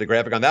I botched the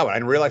graphic on that one. I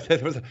didn't realize there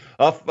was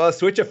a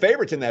switch of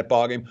favorites in that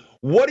ballgame.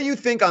 What do you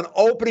think on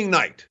opening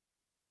night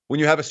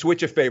when you have a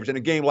switch of favorites in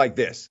a game like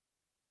this?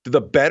 Do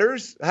the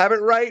bettors have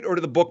it right, or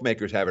do the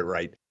bookmakers have it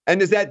right?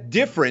 And is that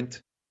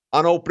different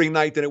on opening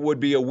night than it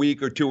would be a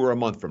week or 2 or a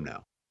month from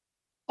now?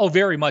 Oh,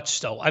 very much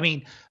so. I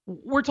mean,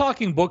 we're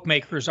talking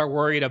bookmakers are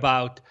worried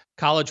about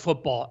college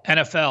football,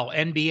 NFL,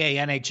 NBA,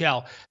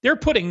 NHL. They're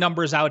putting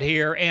numbers out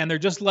here, and they're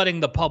just letting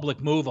the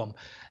public move them.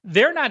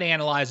 They're not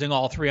analyzing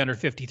all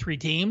 353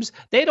 teams.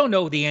 They don't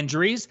know the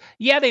injuries.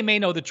 Yeah, they may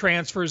know the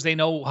transfers. They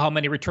know how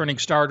many returning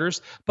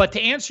starters. But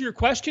to answer your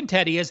question,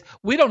 Teddy, is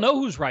we don't know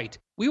who's right.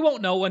 We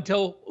won't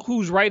know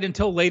who's right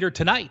until later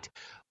tonight.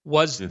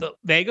 Was the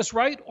Vegas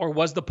right, or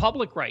was the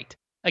public right?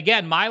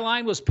 Again, my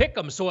line was pick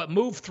 'em, so it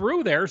moved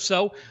through there.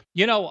 So,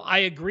 I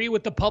agree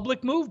with the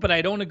public move, but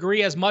I don't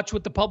agree as much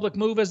with the public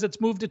move as it's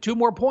moved to 2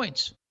 more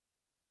points.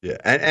 Yeah,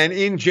 and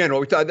in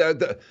general,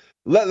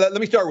 let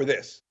me start with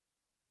this.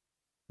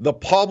 The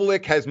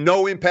public has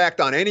no impact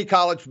on any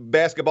college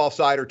basketball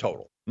side or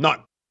total.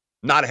 None.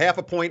 Not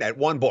 0.5 point at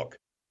one book.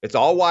 It's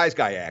all wise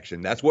guy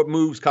action. That's what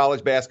moves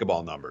college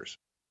basketball numbers.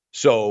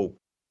 So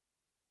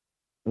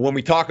when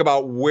we talk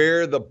about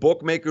where the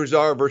bookmakers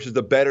are versus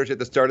the bettors at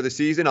the start of the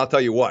season, I'll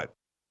tell you what.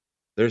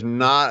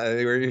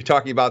 You're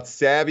talking about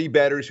savvy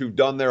bettors who've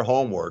done their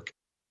homework.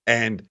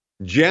 And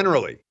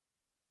generally,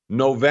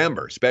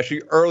 November,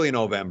 especially early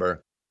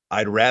November,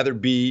 I'd rather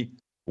be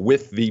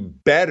with the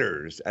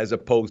bettors as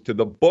opposed to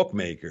the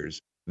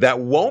bookmakers. That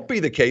won't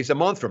be the case a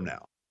month from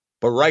now.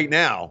 But right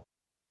now,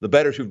 the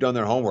bettors who've done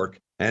their homework,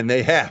 and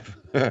they have,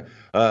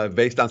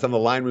 based on some of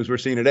the line moves we're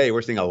seeing today,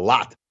 we're seeing a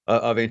lot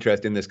of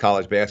interest in this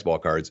college basketball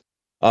cards.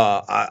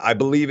 I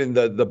believe in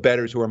the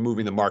bettors who are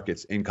moving the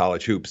markets in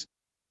college hoops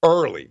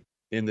early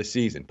in the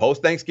season.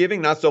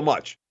 Post-Thanksgiving, not so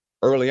much.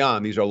 Early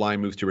on, these are line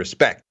moves to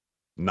respect,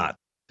 not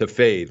to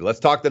fade. Let's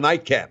talk the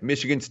nightcap.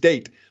 Michigan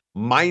State,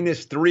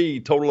 -3,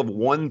 total of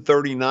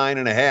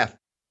 139.5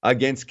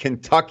 against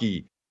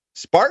Kentucky.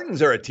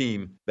 Spartans are a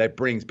team that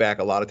brings back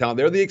a lot of talent.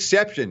 They're the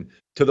exception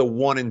to the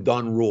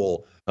one-and-done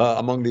rule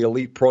among the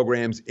elite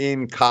programs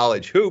in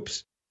college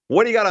hoops.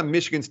 What do you got on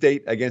Michigan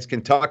State against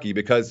Kentucky?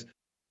 Because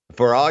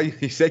for all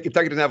you say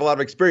Kentucky doesn't have a lot of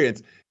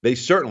experience, they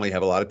certainly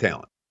have a lot of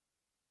talent.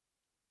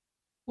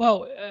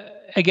 Well,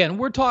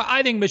 again,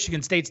 I think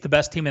Michigan State's the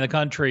best team in the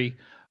country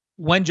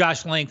when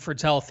Josh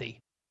Langford's healthy.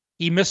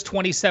 He missed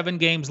 27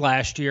 games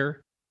last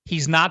year.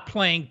 He's not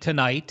playing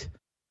tonight.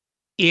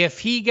 If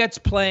he gets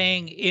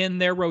playing in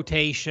their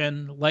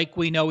rotation, like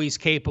we know he's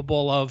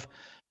capable of,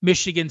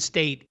 Michigan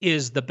State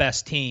is the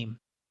best team.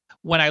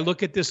 When I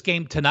look at this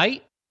game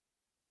tonight,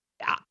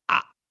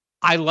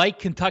 I like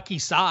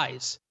Kentucky's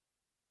size.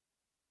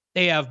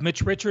 They have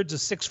Mitch Richards, a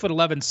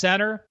 6'11"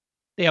 center.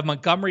 They have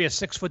Montgomery, a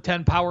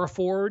 6'10" power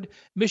forward.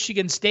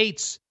 Michigan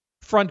State's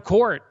front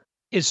court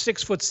is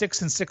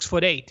 6'6" and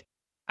 6'8".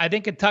 I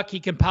think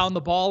Kentucky can pound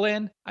the ball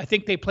in. I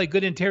think they play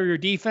good interior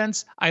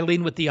defense. I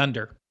lean with the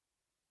under.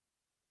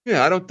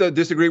 Yeah, I don't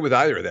disagree with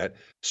either of that.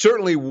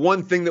 Certainly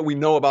one thing that we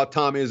know about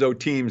Tom Izzo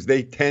teams,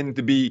 they tend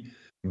to be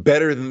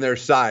better than their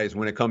size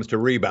when it comes to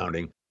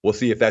rebounding. We'll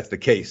see if that's the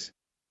case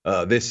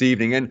this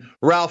evening. And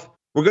Ralph,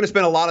 we're going to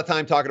spend a lot of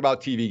time talking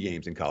about TV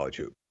games in college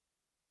hoop.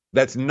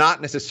 That's not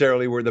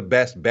necessarily where the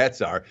best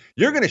bets are.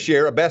 You're going to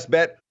share a best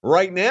bet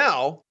right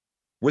now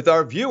with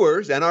our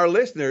viewers and our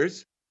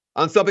listeners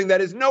on something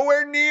that is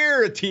nowhere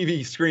near a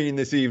TV screen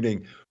this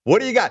evening. What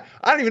do you got?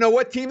 I don't even know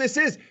what team this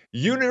is.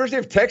 University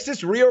of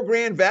Texas, Rio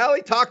Grande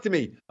Valley? Talk to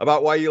me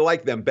about why you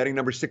like them, betting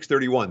number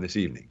 631 this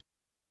evening.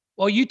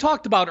 Well, you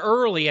talked about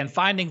early and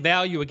finding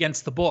value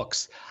against the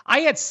books. I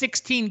had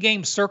 16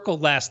 games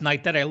circled last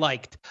night that I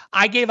liked.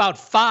 I gave out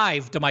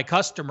 5 to my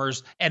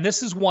customers, and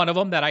this is one of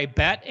them that I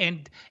bet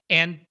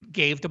and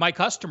gave to my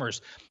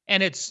customers.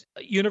 And it's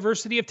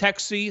University of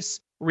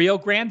Texas, Rio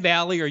Grande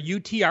Valley, or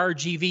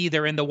UTRGV.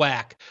 They're in the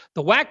WAC.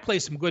 The WAC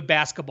plays some good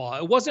basketball.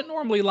 It wasn't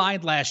normally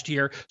lined last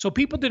year, so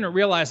people didn't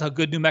realize how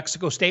good New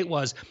Mexico State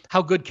was,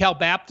 how good Cal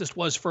Baptist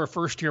was for a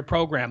first-year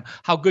program,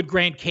 how good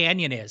Grand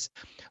Canyon is.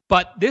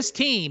 But this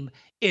team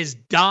is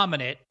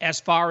dominant as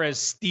far as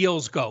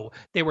steals go.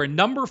 They were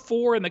number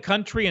 4 in the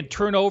country in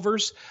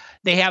turnovers.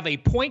 They have a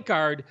point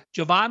guard,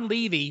 Javon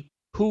Levy,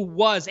 who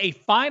was a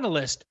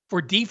finalist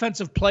for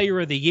Defensive Player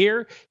of the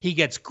Year. He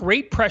gets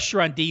great pressure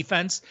on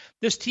defense.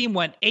 This team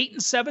went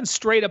 8-7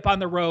 straight up on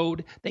the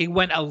road. They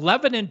went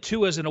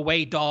 11-2 as an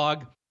away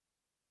dog.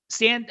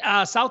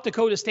 South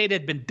Dakota State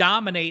had been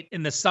dominant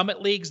in the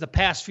Summit Leagues the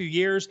past few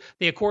years.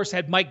 They, of course,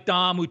 had Mike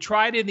Daum, who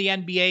tried in the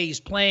NBA.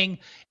 He's playing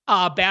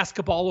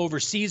basketball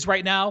overseas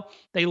right now.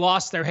 They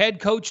lost their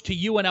head coach to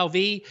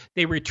UNLV.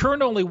 They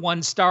returned only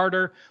one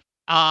starter.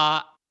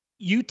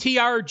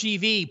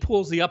 UTRGV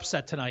pulls the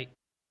upset tonight.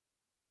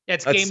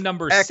 That's game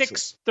number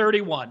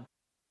 631.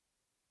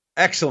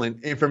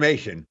 Excellent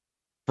information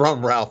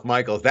from Ralph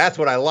Michaels. That's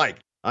what I like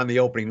on the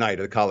opening night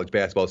of the college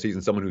basketball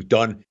season, someone who's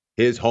done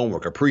his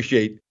homework.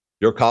 Appreciate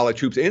your college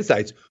hoops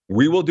insights.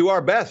 We will do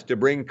our best to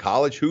bring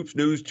college hoops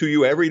news to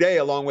you every day,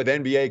 along with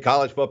NBA,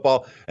 college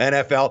football,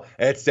 NFL,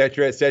 et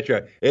cetera, et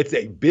cetera. It's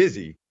a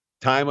busy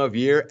time of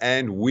year,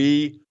 and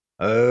we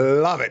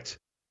love it.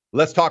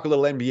 Let's talk a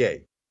little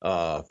NBA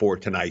for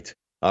tonight.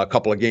 A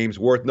couple of games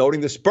worth noting.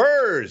 The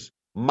Spurs,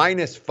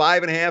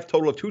 -5.5,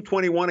 total of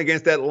 221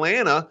 against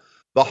Atlanta.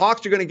 The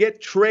Hawks are going to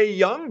get Trae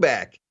Young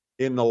back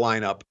in the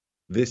lineup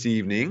this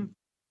evening,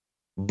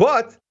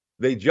 but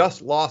they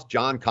just lost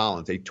John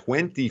Collins, a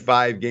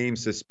 25-game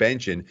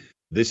suspension.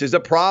 This is a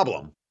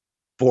problem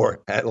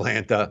for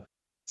Atlanta.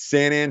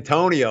 San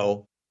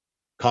Antonio,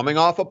 coming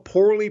off a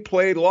poorly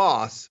played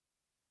loss.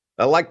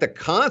 I like the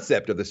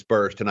concept of the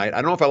Spurs tonight.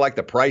 I don't know if I like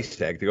the price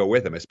tag to go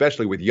with them,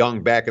 especially with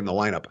Young back in the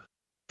lineup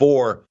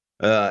for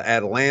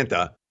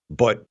Atlanta.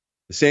 But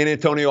San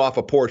Antonio off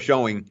a poor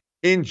showing.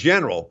 In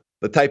general,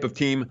 the type of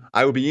team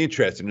I would be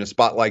interested in a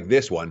spot like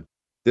this one,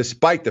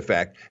 despite the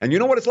fact, and you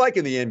know what it's like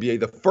in the NBA,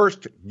 the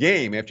first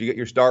game after you get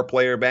your star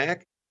player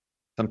back,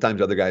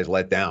 sometimes other guys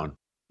let down.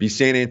 Be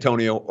San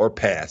Antonio or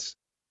pass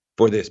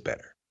for this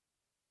better.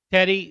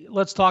 Teddy,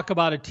 let's talk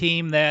about a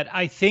team that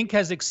I think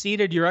has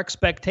exceeded your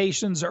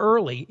expectations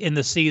early in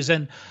the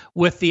season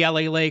with the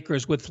LA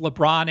Lakers, with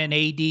LeBron and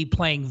AD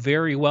playing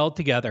very well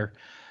together.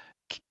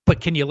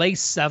 But can you lay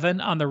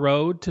 7 on the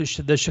road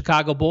to the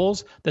Chicago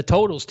Bulls? The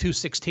total's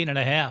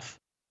 216.5.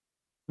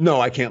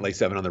 No, I can't lay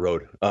 7 on the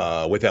road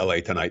with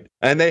LA tonight.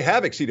 And they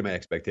have exceeded my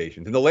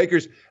expectations. And the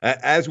Lakers,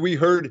 as we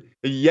heard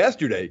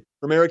yesterday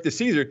from Eric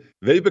DeCesar,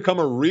 they've become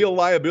a real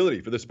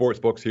liability for the sports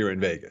books here in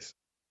Vegas.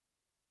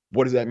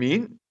 What does that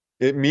mean?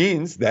 It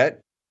means that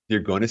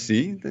you're going to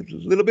see a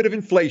little bit of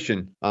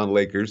inflation on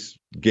Lakers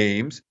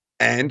games,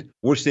 and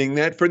we're seeing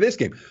that for this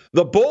game.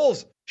 The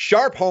Bulls,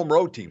 sharp home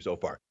road team so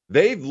far.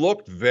 They've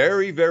looked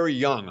very, very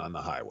young on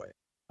the highway.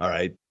 All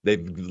right.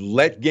 They've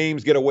let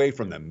games get away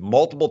from them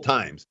multiple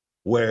times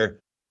where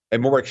a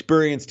more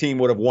experienced team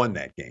would have won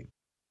that game.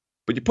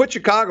 But you put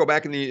Chicago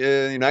back in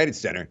the United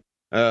Center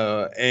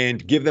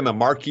and give them a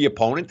marquee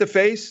opponent to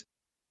face.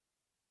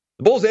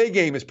 The Bulls' A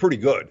game is pretty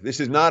good. This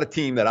is not a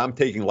team that I'm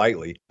taking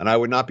lightly, and I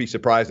would not be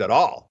surprised at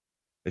all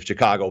if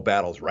Chicago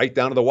battles right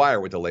down to the wire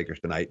with the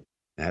Lakers tonight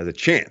and has a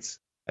chance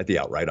at the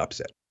outright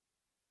upset.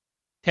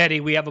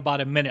 Teddy, we have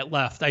about a minute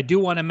left. I do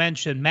want to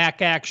mention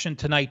MAC action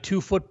tonight,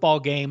 2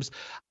 football games.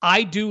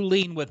 I do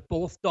lean with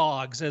both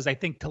dogs, as I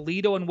think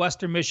Toledo and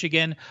Western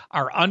Michigan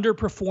are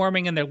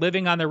underperforming and they're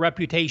living on their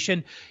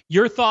reputation.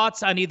 Your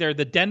thoughts on either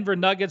the Denver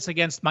Nuggets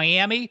against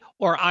Miami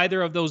or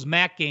either of those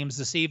MAC games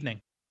this evening?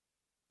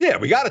 Yeah,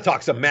 we got to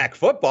talk some MAC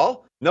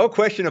football. No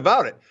question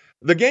about it.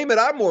 The game that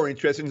I'm more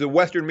interested in is the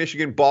Western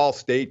Michigan Ball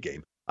State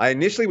game. I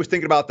initially was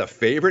thinking about the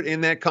favorite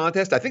in that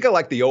contest. I think I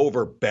like the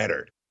over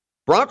better.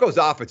 Broncos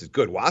offense is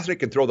good. Washington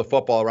can throw the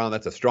football around.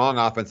 That's a strong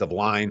offensive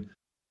line.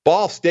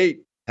 Ball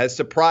State has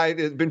surprised,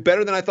 has been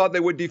better than I thought they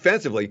would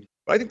defensively,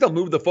 but I think they'll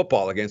move the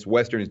football against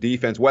Western's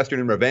defense. Western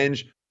in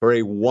revenge for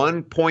a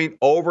 1-point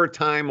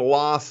overtime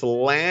loss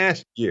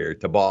last year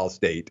to Ball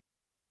State.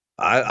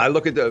 I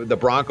look at the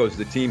Broncos,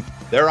 the team,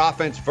 their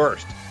offense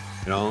first.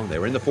 You know, they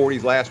were in the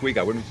 40s last week.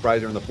 I wouldn't be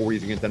surprised they're in the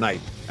 40s again tonight.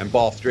 And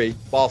Ball State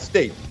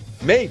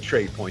may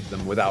trade points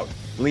them without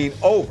lean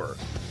over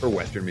for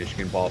Western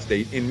Michigan Ball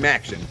State in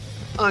Maction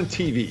on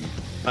TV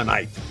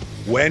tonight.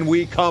 When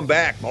we come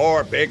back,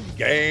 more big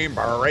game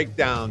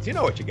breakdowns. You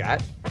know what you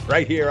got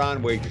right here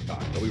on Wager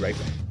Talk. We'll be right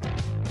back.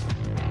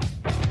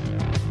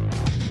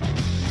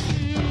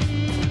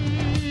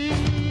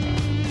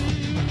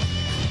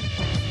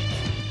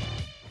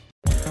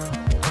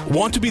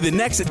 Want to be the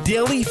next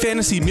daily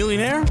fantasy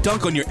millionaire?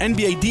 Dunk on your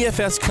NBA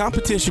DFS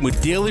competition with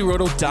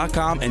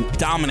DailyRoto.com and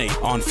dominate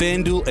on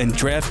FanDuel and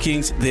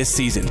DraftKings this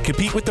season.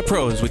 Compete with the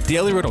pros with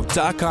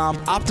DailyRoto.com,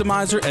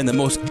 Optimizer, and the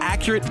most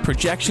accurate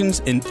projections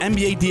in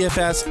NBA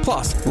DFS,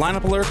 plus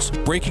lineup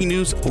alerts, breaking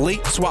news,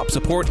 late swap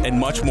support, and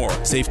much more.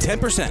 Save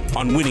 10%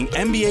 on winning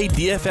NBA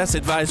DFS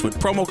advice with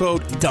promo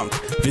code DUNK.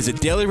 Visit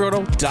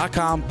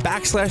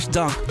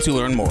DailyRoto.com/dunk to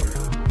learn more.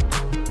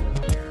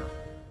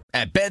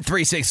 At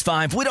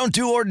Bet365, we don't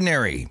do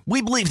ordinary.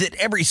 We believe that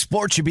every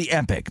sport should be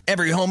epic.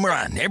 Every home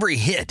run, every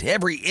hit,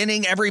 every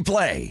inning, every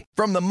play.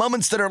 From the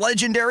moments that are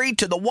legendary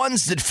to the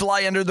ones that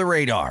fly under the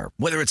radar.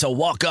 Whether it's a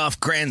walk-off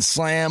grand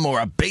slam or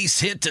a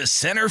base hit to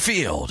center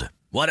field.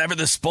 Whatever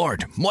the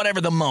sport, whatever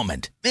the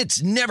moment,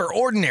 it's never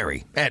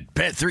ordinary at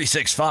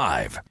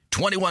Bet365.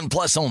 21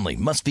 plus only.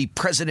 Must be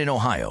present in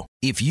Ohio.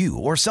 If you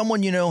or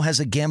someone you know has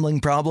a gambling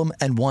problem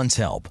and wants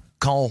help,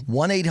 call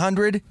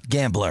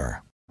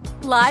 1-800-GAMBLER.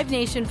 Live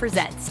Nation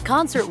presents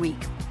Concert Week.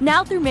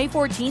 Now through May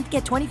 14th,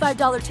 get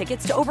 $25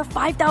 tickets to over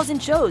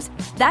 5,000 shows.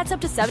 That's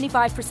up to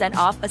 75%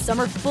 off a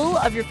summer full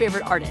of your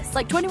favorite artists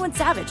like 21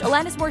 Savage,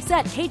 Alanis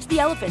Morissette, Cage the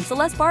Elephant,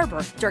 Celeste Barber,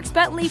 Dierks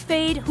Bentley,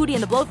 Fade, Hootie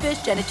and the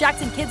Blowfish, Janet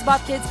Jackson, Kids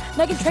Bop Kids,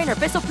 Meghan Trainor,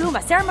 Peso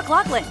Pluma, Sarah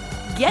McLachlan.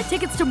 Get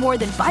tickets to more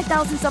than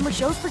 5,000 summer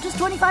shows for just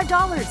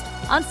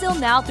 $25. On sale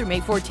now through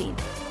May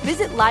 14th.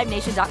 Visit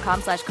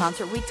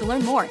LiveNation.com/Concert Week to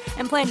learn more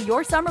and plan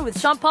your summer with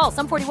Sean Paul,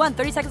 Sum 41,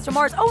 30 Seconds to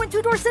Mars, and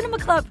Two Door Cinema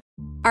Club.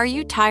 Are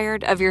you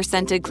tired of your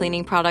scented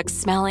cleaning products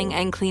smelling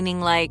and cleaning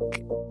like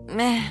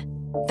meh?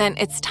 Then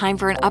it's time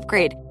for an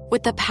upgrade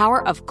with the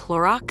power of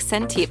Clorox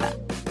Scentiva.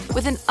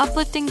 With an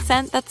uplifting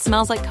scent that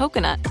smells like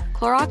coconut,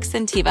 Clorox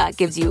Scentiva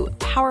gives you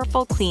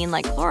powerful clean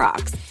like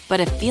Clorox, but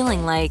a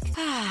feeling like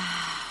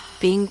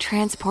being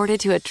transported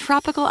to a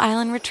tropical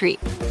island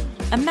retreat.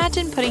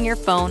 Imagine putting your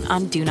phone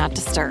on Do Not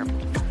Disturb,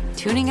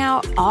 tuning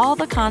out all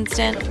the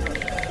constant,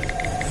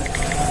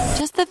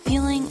 just the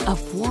feeling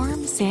of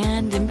warm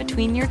sand in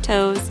between your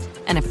toes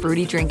and a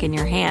fruity drink in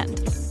your hand.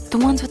 The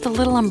ones with the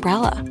little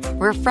umbrella.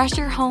 Refresh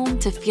your home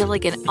to feel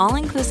like an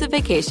all-inclusive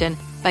vacation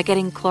by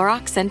getting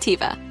Clorox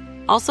Scentiva.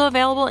 Also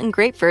available in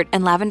grapefruit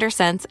and lavender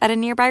scents at a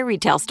nearby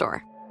retail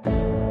store.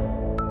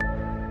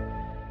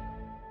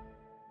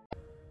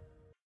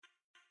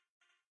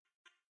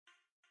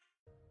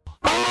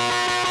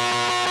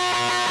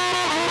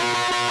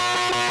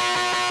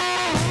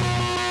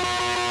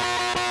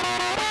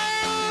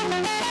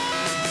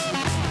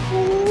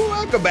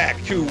 Welcome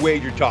back to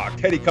Wager Talk.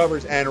 Teddy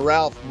Covers and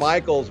Ralph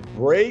Michaels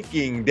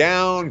breaking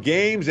down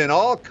games in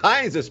all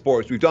kinds of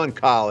sports. We've done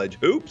college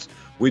hoops.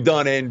 We've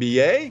done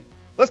NBA.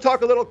 Let's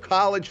talk a little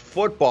college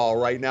football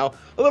right now.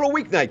 A little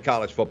weeknight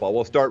college football.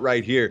 We'll start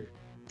right here.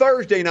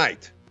 Thursday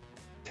night,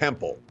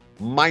 Temple,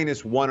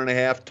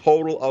 -1.5,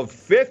 total of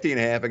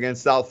 50.5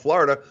 against South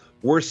Florida.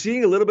 We're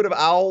seeing a little bit of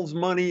Owls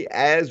money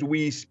as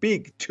we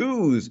speak.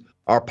 Twos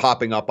are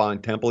popping up on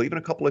Temple, even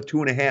a couple of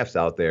 2.5s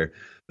out there.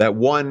 That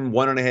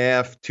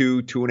 1.5,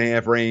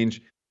 2.5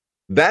 range.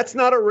 That's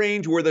not a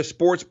range where the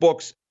sports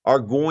books are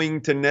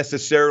going to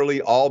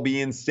necessarily all be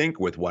in sync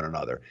with one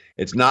another.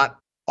 It's not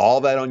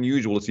all that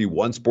unusual to see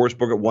one sports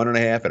book at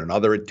 1.5 and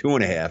another at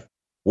 2.5,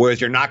 whereas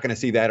you're not going to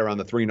see that around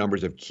the three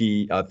numbers of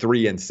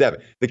 3 and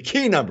 7. The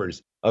key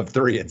numbers of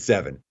 3 and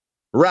 7.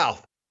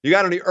 Ralph, you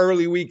got any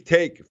early week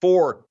take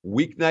for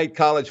weeknight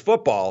college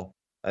football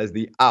as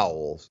the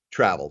Owls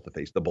travel to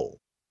face the Bulls?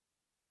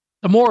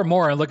 The more and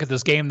more I look at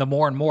this game, the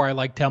more and more I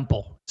like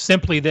Temple.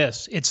 Simply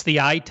this, it's the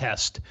eye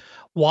test.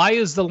 Why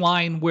is the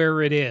line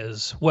where it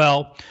is?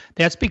 Well,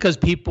 that's because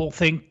people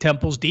think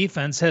Temple's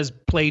defense has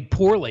played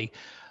poorly.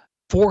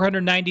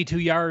 492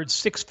 yards,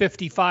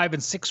 655,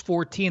 and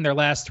 614 their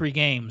last three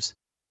games.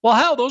 Well,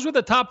 hell, those were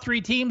the top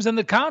three teams in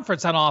the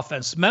conference on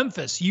offense.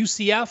 Memphis,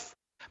 UCF,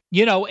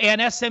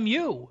 and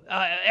SMU.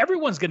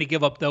 Everyone's going to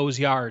give up those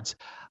yards.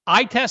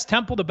 I test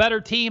Temple, the better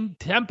team.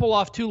 Temple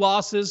off 2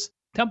 losses.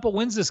 Temple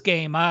wins this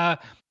game.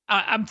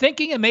 I'm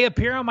thinking it may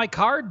appear on my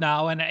card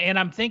now, and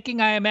I'm thinking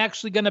I am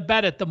actually going to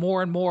bet it the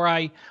more and more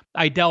I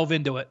delve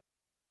into it.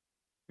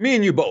 Me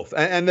and you both.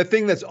 And the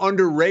thing that's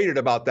underrated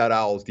about that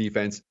Owls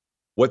defense,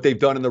 what they've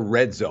done in the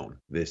red zone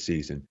this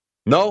season.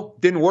 No,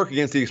 didn't work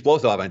against the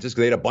explosive offenses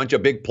because they had a bunch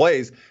of big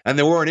plays, and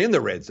they weren't in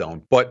the red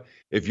zone. But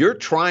if you're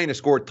trying to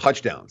score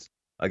touchdowns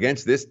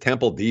against this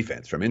Temple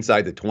defense from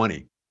inside the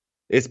 20,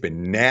 it's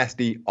been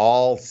nasty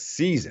all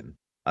season.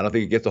 I don't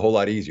think it gets a whole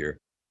lot easier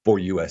for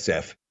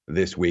USF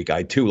this week.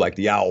 I, too, like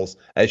the Owls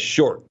as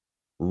short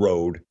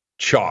road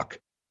chalk.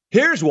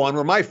 Here's one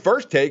where my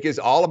first take is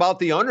all about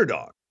the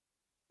underdog.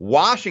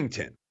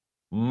 Washington,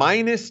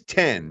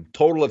 -10,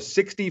 total of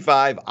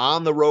 65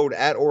 on the road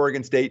at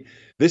Oregon State.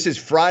 This is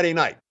Friday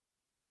night.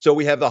 So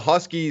we have the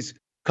Huskies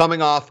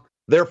coming off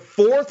their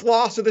 4th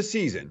loss of the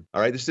season.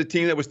 All right, this is a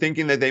team that was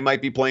thinking that they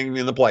might be playing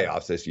in the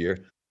playoffs this year.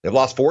 They've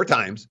lost 4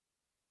 times,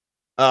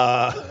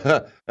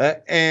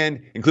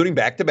 and including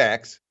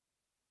back-to-backs.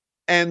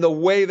 And the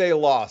way they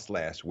lost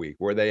last week,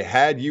 where they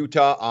had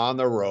Utah on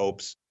the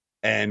ropes,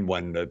 and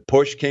when the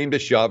push came to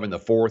shove in the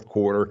 4th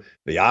quarter,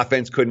 the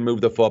offense couldn't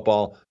move the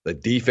football, the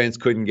defense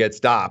couldn't get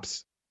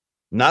stops.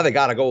 Now they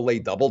got to go lay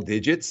double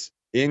digits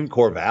in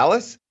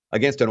Corvallis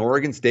against an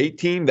Oregon State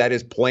team that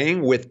is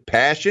playing with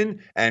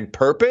passion and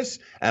purpose,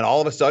 and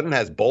all of a sudden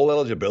has bowl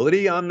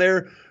eligibility on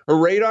their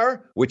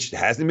radar, which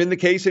hasn't been the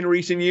case in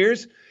recent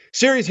years.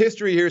 Series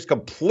history here is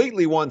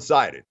completely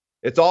one-sided.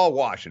 It's all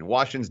Washington.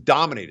 Washington's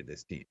dominated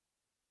this team.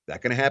 Is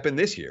that going to happen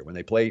this year when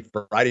they play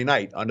Friday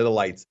night under the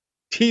lights?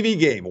 TV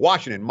game,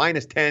 Washington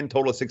 -10,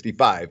 total of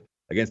 65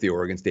 against the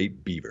Oregon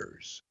State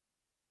Beavers.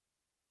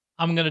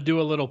 I'm going to do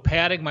a little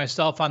patting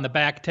myself on the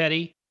back,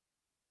 Teddy.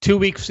 2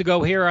 weeks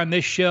ago here on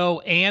this show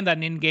and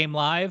on In Game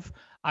Live,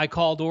 I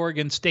called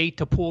Oregon State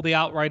to pull the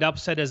outright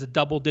upset as a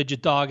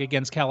double-digit dog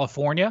against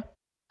California.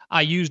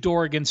 I used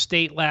Oregon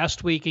State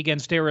last week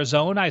against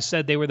Arizona. I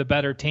said they were the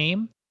better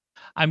team.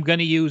 I'm going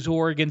to use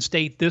Oregon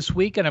State this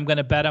week, and I'm going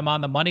to bet them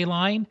on the money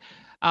line.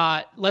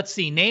 Let's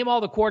see. Name all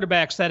the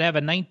quarterbacks that have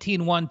a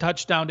 19-1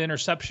 touchdown to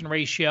interception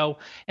ratio,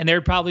 and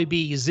there'd probably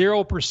be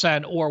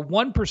 0% or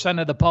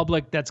 1% of the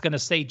public that's going to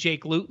say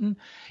Jake Luton.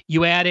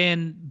 You add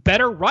in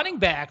better running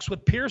backs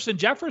with Pierce and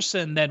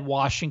Jefferson than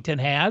Washington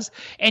has,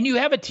 and you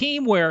have a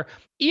team where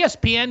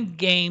ESPN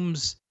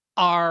games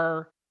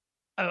are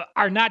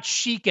not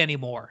chic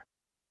anymore.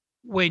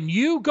 When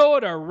you go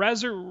to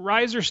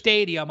Riser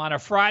Stadium on a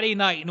Friday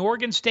night and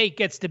Oregon State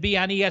gets to be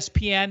on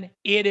ESPN,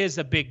 it is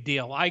a big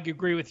deal. I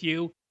agree with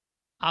you.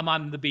 I'm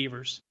on the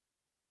Beavers.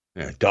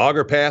 Yeah, dog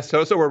or pass.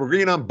 So we're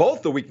agreeing on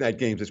both the weeknight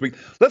games this week.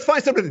 Let's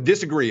find something to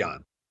disagree on.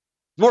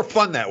 It's more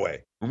fun that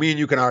way. Me and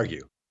you can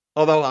argue.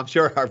 Although I'm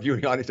sure our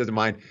viewing audience doesn't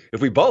mind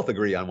if we both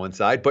agree on one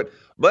side. But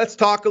let's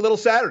talk a little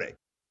Saturday.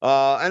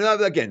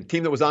 And again,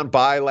 team that was on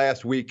bye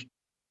last week,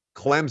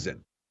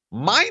 Clemson.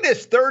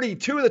 Minus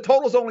 32. The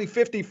total's only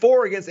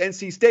 54 against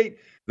NC State.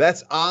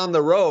 That's on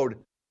the road.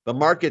 The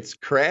market's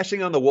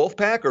crashing on the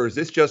Wolfpack, or is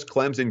this just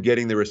Clemson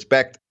getting the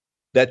respect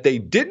that they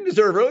didn't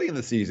deserve early in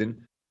the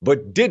season,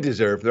 but did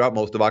deserve throughout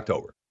most of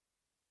October?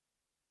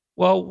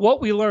 Well,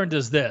 what we learned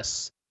is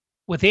this.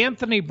 With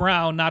Anthony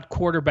Brown not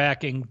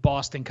quarterbacking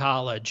Boston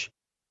College,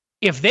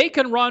 if they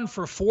can run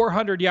for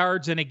 400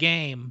 yards in a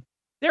game,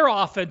 their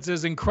offense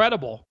is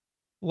incredible,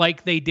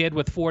 like they did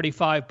with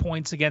 45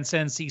 points against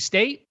NC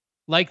State,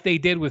 like they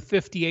did with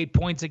 58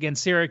 points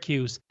against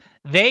Syracuse.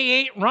 They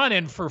ain't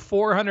running for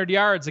 400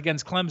 yards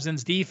against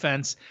Clemson's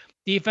defense.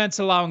 Defense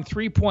allowing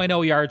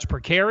 3.0 yards per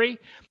carry.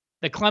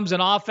 The Clemson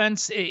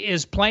offense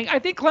is playing. I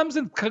think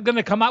Clemson's going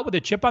to come out with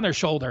a chip on their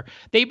shoulder.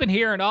 They've been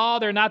hearing,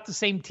 they're not the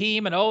same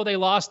team, and they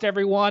lost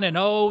everyone, and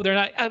they're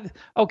not.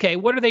 Okay,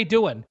 what are they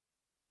doing?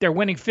 They're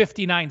winning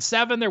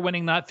 59-7. They're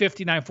winning not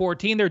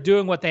 59-14. They're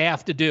doing what they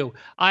have to do.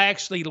 I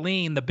actually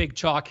lean the big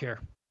chalk here.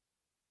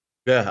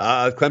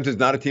 Yeah, Clemson's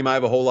not a team I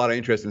have a whole lot of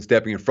interest in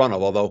stepping in front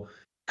of, although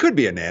could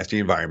be a nasty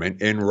environment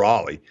in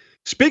Raleigh.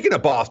 Speaking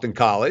of Boston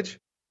College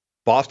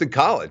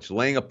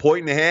laying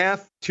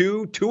 1.5,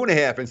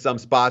 2.5 in some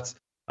spots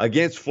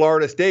against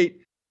Florida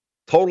State,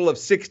 total of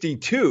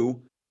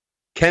 62.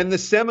 Can the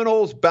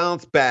Seminoles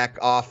bounce back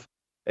off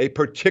a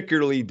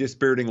particularly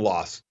dispiriting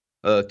loss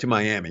to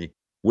Miami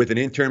with an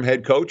interim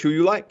head coach who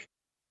you like?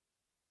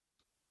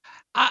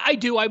 I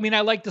do. I mean, I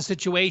like the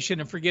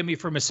situation, and forgive me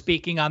for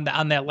misspeaking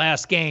on that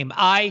last game.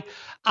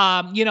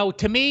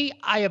 To me,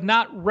 I have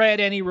not read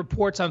any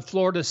reports on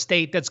Florida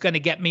State that's going to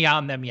get me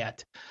on them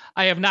yet.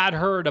 I have not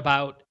heard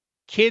about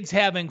kids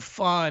having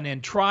fun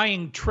and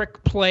trying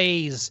trick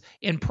plays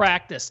in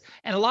practice.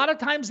 And a lot of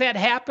times that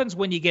happens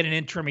when you get an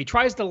interim. He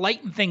tries to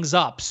lighten things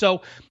up.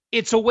 So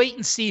it's a wait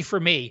and see for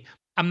me.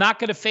 I'm not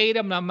going to fade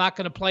him. I'm not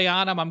going to play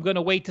on him. I'm going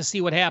to wait to see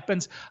what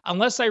happens.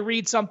 Unless I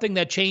read something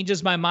that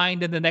changes my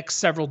mind in the next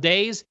several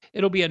days,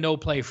 it'll be a no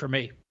play for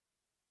me.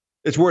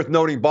 It's worth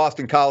noting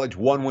Boston College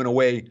 1 win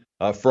away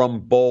from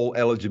bowl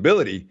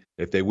eligibility.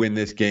 If they win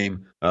this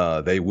game,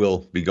 they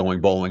will be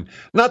going bowling.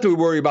 Not that we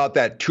worry about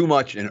that too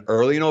much in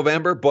early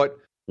November, but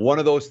one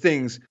of those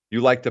things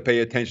you like to pay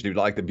attention to.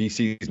 Like the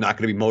BC is not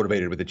going to be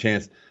motivated with a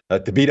chance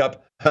to beat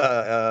up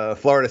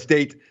Florida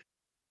State.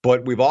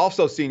 But we've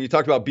also seen, you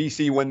talked about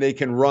BC, when they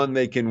can run,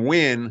 they can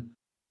win.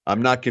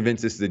 I'm not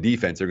convinced this is the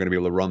defense they're going to be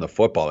able to run the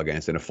football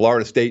against. And if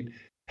Florida State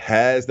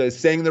has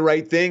saying the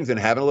right things and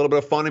having a little bit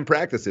of fun in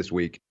practice this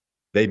week,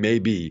 they may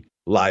be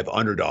live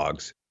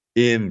underdogs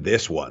in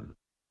this one.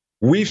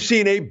 We've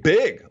seen a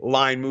big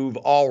line move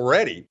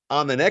already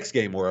on the next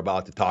game we're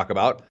about to talk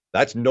about.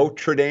 That's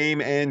Notre Dame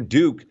and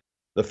Duke.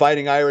 The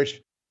Fighting Irish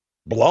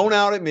blown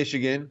out at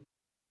Michigan,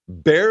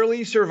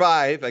 barely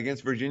survive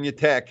against Virginia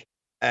Tech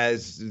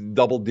as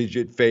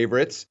double-digit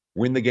favorites,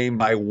 win the game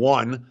by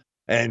 1.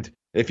 And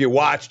if you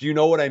watched, you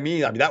know what I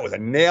mean. I mean, that was a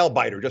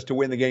nail-biter just to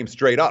win the game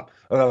straight up.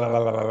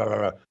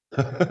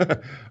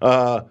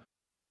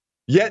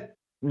 Yet,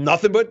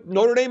 nothing but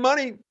Notre Dame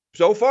money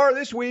so far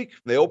this week.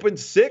 They opened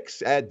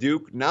 6 at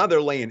Duke. Now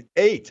they're laying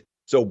 8.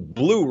 So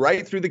blew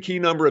right through the key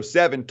number of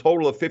 7,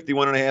 total of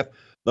 51.5.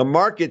 The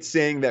market's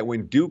saying that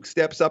when Duke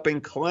steps up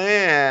in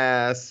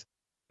class,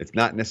 it's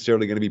not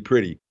necessarily going to be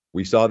pretty.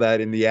 We saw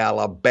that in the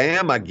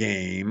Alabama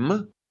game.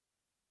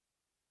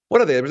 What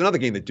are they? There was another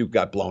game that Duke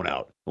got blown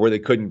out where they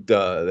couldn't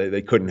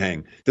they couldn't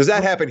hang. Does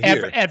that happen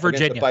here at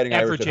Virginia?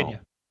 At Virginia.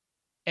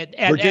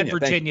 At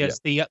Virginia, it's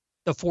the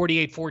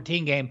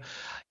 48-14 game.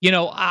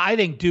 I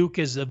think Duke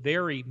is a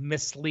very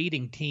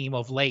misleading team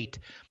of late.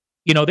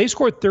 They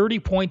scored 30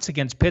 points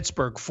against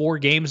Pittsburgh 4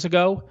 games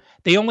ago.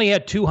 They only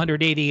had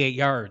 288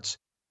 yards.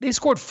 They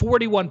scored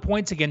 41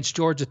 points against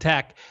Georgia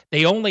Tech.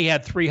 They only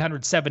had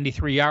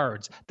 373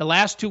 yards. The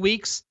last 2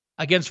 weeks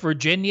against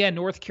Virginia and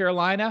North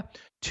Carolina,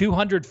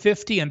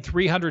 250 and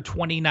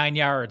 329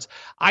 yards.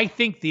 I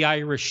think the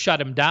Irish shut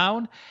them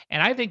down,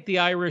 and I think the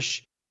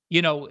Irish,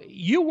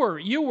 you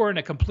were in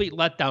a complete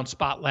letdown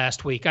spot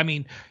last week. I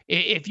mean,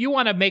 if you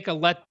want to make a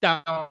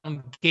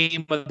letdown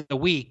game of the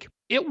week,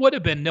 it would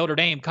have been Notre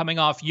Dame coming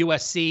off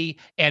USC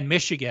and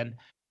Michigan.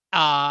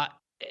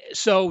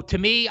 So to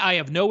me, I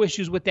have no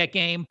issues with that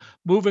game.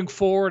 Moving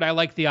forward, I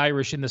like the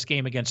Irish in this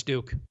game against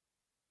Duke.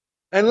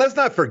 And let's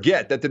not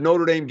forget that the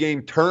Notre Dame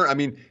game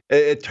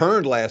it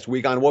turned last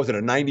week on, what was it,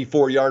 a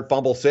 94-yard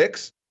fumble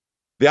 6?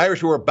 The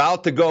Irish were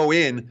about to go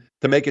in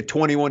to make it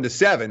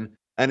 21-7,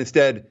 and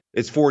instead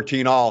it's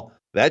 14-all.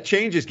 That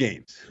changes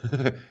games.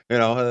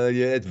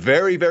 It's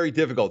very, very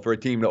difficult for a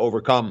team to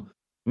overcome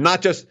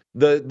not just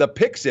the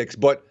pick 6,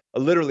 but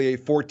literally a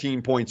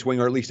 14-point swing,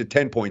 or at least a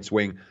 10-point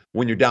swing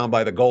when you're down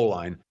by the goal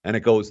line and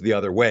it goes the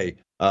other way.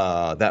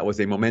 That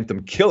was a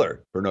momentum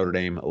killer for Notre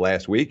Dame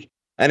last week.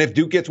 And if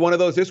Duke gets one of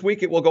those this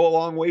week, it will go a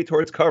long way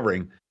towards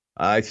covering.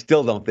 I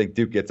still don't think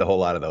Duke gets a whole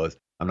lot of those.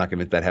 I'm not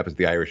convinced that happens to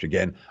the Irish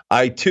again.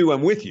 I, too,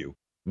 am with you.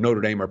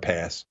 Notre Dame or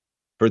pass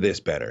for this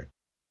better.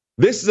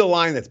 This is a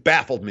line that's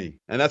baffled me,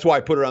 and that's why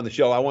I put it on the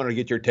show. I wanted to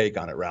get your take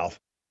on it, Ralph,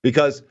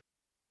 because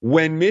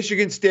when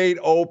Michigan State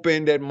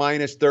opened at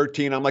minus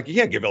 13, I'm like, you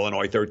can't give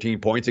Illinois 13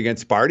 points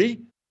against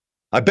Sparty.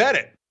 I bet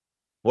it.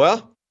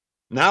 Well,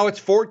 now it's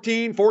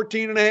 14,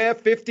 14.5,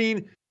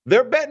 15.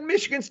 They're betting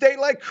Michigan State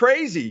like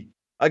crazy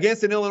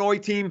against an Illinois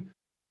team.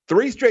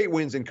 3 straight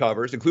wins and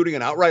covers, including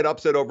an outright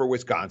upset over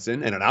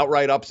Wisconsin and an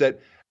outright upset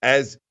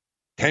as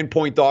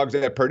 10-point dogs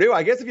at Purdue.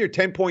 I guess if you're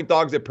 10-point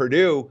dogs at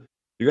Purdue,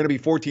 you're going to be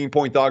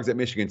 14-point dogs at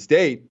Michigan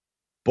State.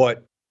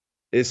 But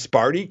is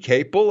Sparty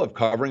capable of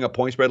covering a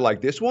point spread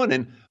like this one?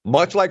 And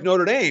much like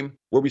Notre Dame,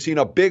 where we've seen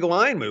a big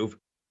line move,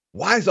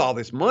 why is all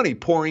this money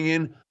pouring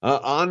in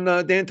on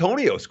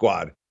D'Antonio's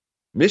squad?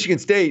 Michigan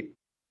State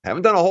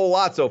haven't done a whole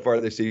lot so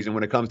far this season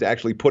when it comes to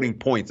actually putting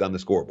points on the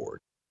scoreboard.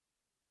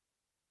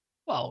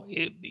 Well,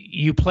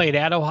 you played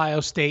at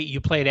Ohio State,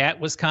 you played at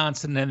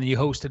Wisconsin, and then you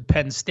hosted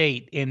Penn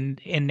State in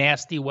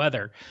nasty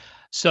weather.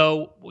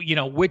 So,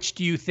 which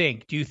do you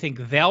think? Do you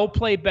think they'll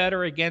play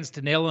better against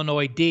an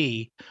Illinois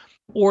D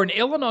or an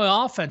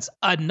Illinois offense,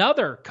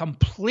 another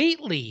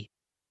completely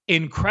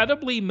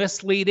incredibly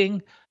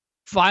misleading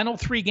final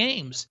 3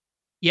 games?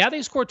 Yeah,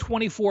 they scored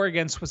 24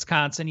 against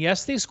Wisconsin.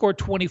 Yes, they scored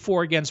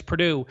 24 against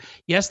Purdue.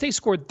 Yes, they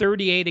scored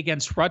 38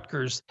 against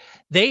Rutgers.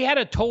 They had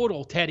a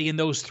total, Teddy, in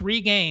those 3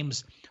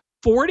 games,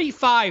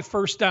 45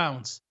 first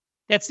downs.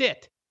 That's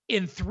it.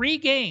 In 3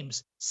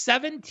 games,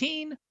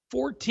 17,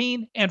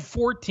 14, and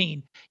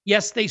 14.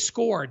 Yes, they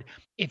scored.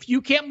 If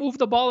you can't move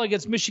the ball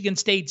against Michigan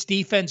State's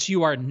defense,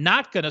 you are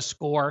not going to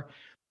score.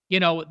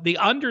 The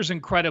under's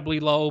incredibly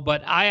low,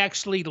 but I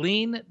actually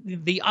lean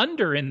the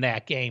under in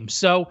that game.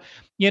 So,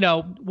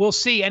 we'll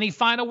see. Any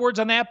final words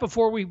on that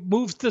before we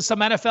move to some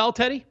NFL,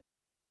 Teddy?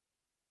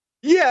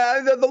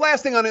 Yeah, the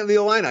last thing on the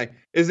Illini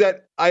is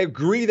that I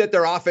agree that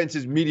their offense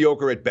is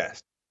mediocre at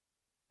best.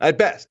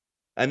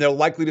 And they're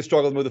likely to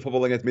struggle to move the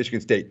football against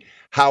Michigan State.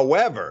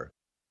 However,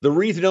 the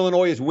reason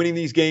Illinois is winning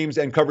these games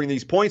and covering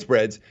these point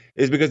spreads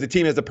is because the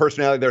team has the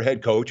personality of their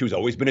head coach, who's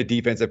always been a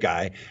defensive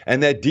guy,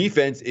 and that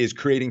defense is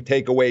creating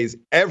takeaways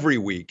every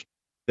week.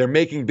 They're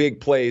making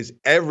big plays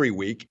every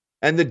week,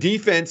 and the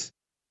defense,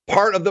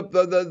 part of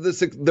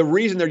the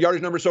reason their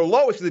yardage number is so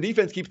low is because the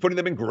defense keeps putting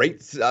them in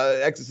great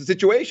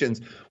situations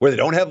where they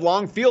don't have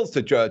long fields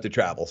to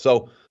travel.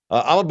 So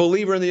I'm a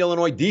believer in the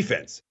Illinois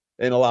defense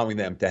and allowing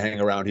them to hang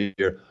around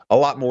here a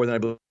lot more than I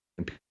believe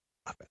in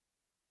offense.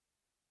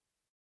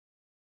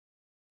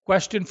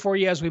 Question for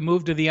you as we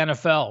move to the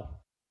NFL.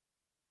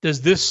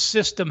 Does this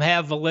system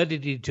have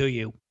validity to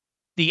you?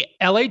 The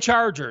LA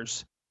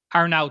Chargers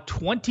are now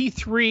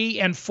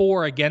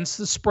 23-4 against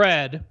the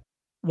spread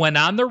when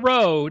on the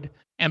road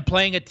and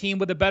playing a team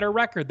with a better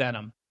record than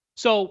them.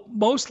 So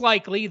most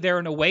likely they're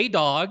an away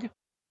dog,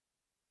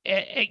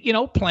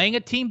 playing a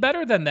team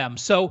better than them.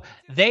 So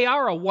they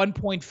are a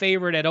 1-point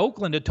favorite at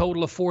Oakland, a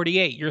total of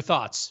 48. Your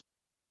thoughts?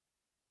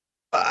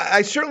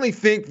 I certainly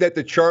think that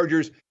the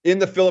Chargers in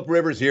the Phillip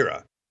Rivers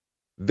era,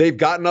 they've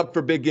gotten up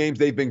for big games.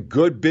 They've been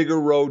good, bigger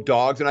road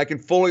dogs, and I can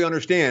fully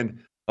understand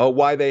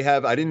why they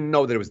have. I didn't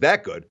know that it was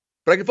that good,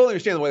 but I can fully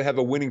understand why they have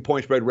a winning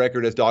point spread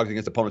record as dogs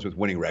against opponents with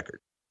winning record.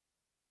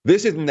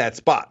 This isn't that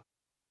spot.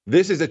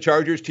 This is a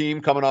Chargers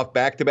team coming off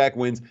back-to-back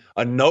wins,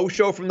 a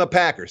no-show from the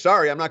Packers.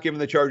 Sorry, I'm not giving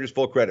the Chargers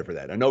full credit for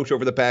that. A no-show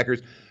for the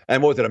Packers.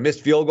 And what was it, a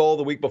missed field goal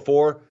the week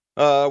before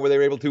where they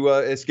were able to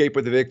escape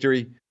with the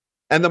victory?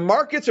 And the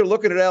markets are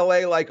looking at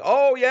LA like,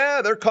 oh,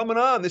 yeah, they're coming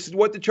on. This is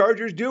what the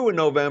Chargers do in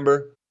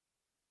November.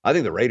 I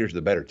think the Raiders are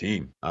the better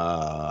team.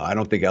 I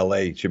don't think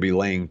LA should be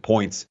laying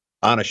points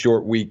on a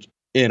short week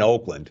in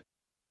Oakland.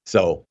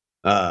 So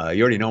you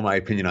already know my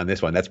opinion on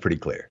this one. That's pretty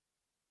clear.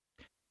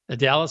 The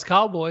Dallas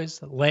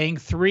Cowboys laying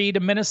 3 to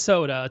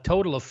Minnesota, a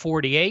total of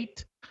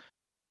 48.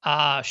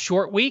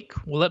 Short week,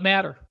 will it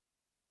matter?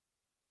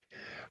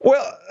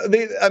 Well,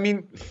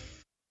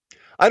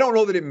 I don't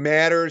know that it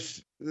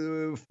matters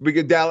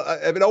because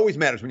Dallas, it always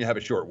matters when you have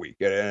a short week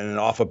and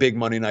off a big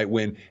Monday night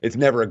win. It's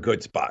never a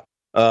good spot,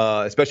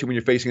 especially when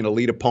you're facing an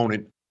elite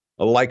opponent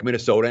like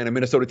Minnesota and a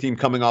Minnesota team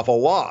coming off a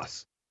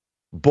loss.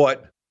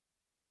 But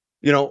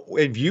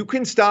If you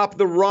can stop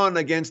the run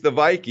against the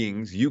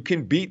Vikings, you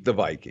can beat the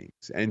Vikings.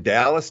 And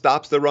Dallas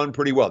stops the run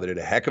pretty well. They did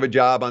a heck of a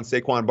job on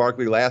Saquon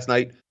Barkley last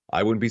night.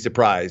 I wouldn't be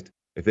surprised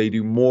if they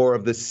do more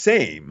of the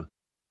same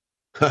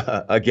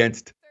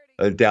against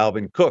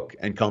Dalvin Cook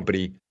and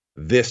company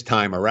this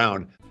time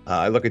around.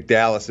 I look at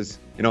Dallas as,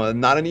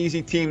 not an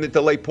easy team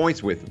to lay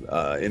points with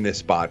in this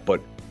spot,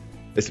 but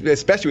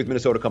especially with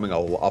Minnesota coming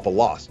off a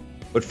loss.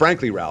 But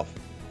frankly, Ralph,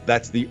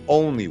 that's the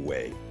only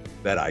way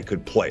that I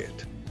could play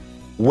it.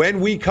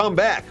 When we come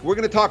back, we're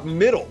going to talk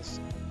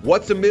middles.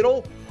 What's a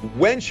middle?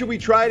 When should we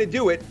try to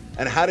do it?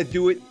 And how to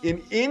do it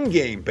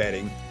in-game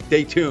betting.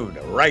 Stay tuned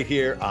right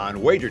here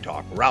on Wager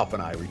Talk. Ralph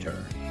and I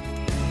return.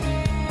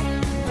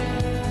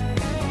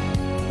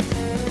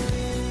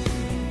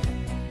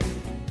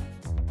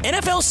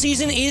 NFL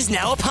season is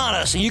now upon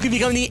us, and you can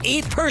become the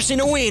 8th person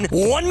to win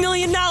 $1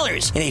 million in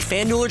a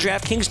FanDuel or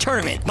DraftKings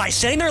tournament by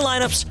setting their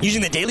lineups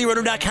using the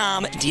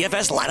DailyRoto.com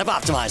DFS lineup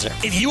optimizer.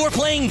 If you are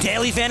playing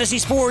daily fantasy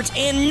sports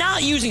and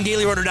not using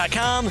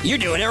DailyRoto.com, you're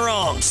doing it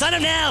wrong. Sign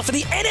up now for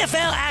the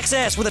NFL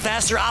access with a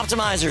faster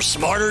optimizer,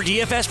 smarter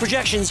DFS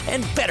projections,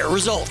 and better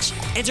results.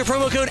 Enter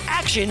promo code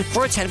ACTION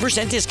for a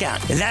 10%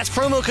 discount. That's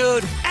promo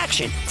code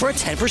ACTION for a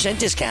 10%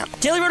 discount.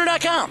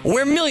 DailyRoto.com,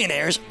 where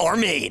millionaires are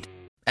made.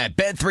 At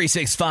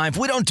Bet365,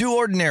 we don't do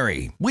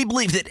ordinary. We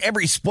believe that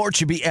every sport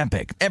should be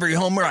epic. Every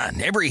home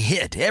run, every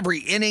hit, every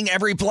inning,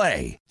 every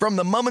play. From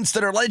the moments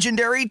that are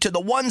legendary to the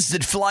ones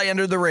that fly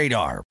under the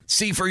radar.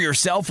 See for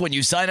yourself when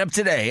you sign up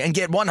today and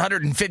get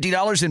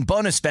 $150 in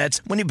bonus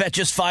bets when you bet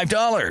just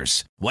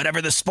 $5.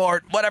 Whatever the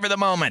sport, whatever the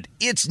moment,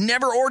 it's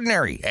never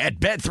ordinary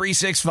at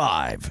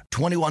Bet365.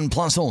 21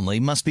 plus only.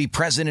 Must be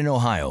present in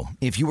Ohio.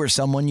 If you or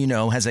someone you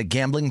know has a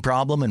gambling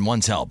problem and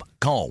wants help,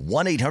 call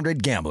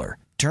 1-800-GAMBLER.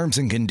 Terms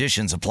and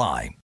conditions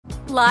apply.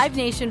 Live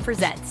Nation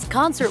presents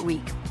Concert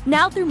Week.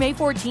 Now through May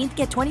 14th,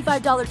 get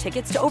 $25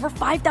 tickets to over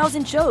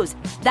 5,000 shows.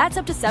 That's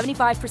up to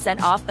 75%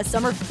 off a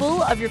summer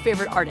full of your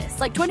favorite artists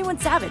like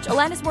 21 Savage,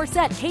 Alanis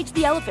Morissette, Cage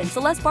the Elephant,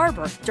 Celeste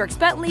Barber, Dierks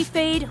Bentley,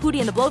 Fade,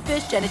 Hootie and the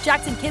Blowfish, Janet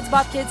Jackson, Kids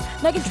Bop Kids,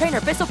 Meghan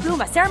Trainor, Bissell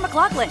Pluma, Sarah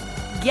McLachlan.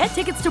 Get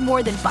tickets to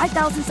more than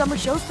 5,000 summer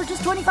shows for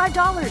just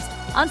 $25.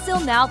 Until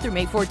now through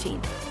May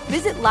 14th.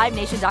 Visit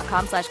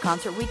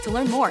LiveNation.com/Concert Week to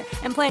learn more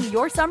and plan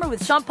your summer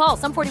with Sean Paul,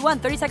 Sum 41,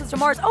 30 Seconds to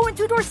Mars, and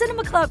Two Door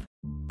Cinema Club.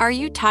 Are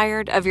you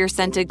tired of your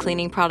scented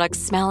cleaning products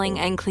smelling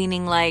and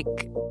cleaning like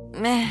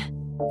meh?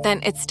 Then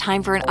it's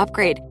time for an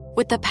upgrade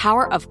with the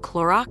power of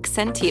Clorox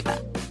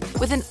Scentiva.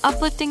 With an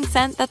uplifting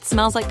scent that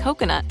smells like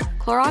coconut,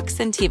 Clorox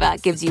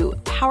Scentiva gives you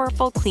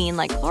powerful clean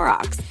like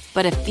Clorox,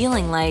 but a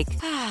feeling like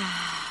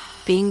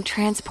being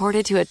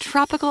transported to a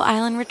tropical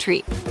island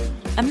retreat.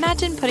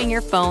 Imagine putting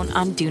your phone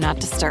on Do Not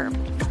Disturb,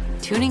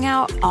 tuning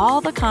out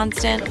all the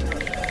constant,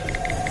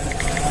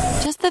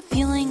 just the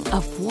feeling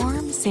of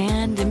warm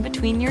sand in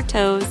between your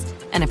toes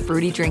and a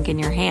fruity drink in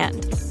your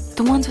hand.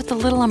 The ones with the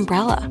little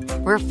umbrella.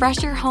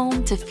 Refresh your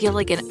home to feel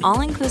like an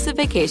all-inclusive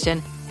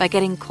vacation by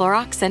getting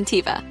Clorox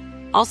Scentiva.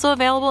 Also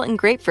available in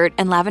grapefruit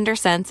and lavender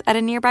scents at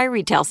a nearby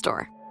retail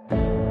store.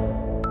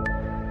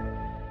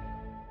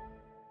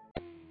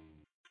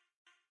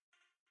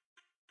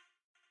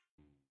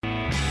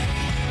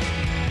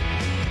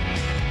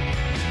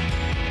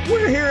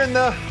 We're here in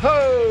the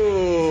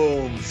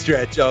home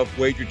stretch of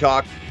Wager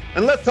Talk,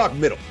 and let's talk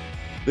middle.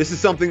 This is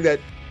something that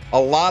a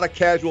lot of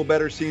casual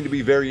bettors seem to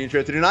be very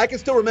interested in. I can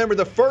still remember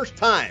the first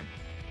time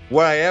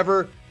where I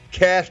ever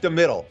cashed a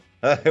middle.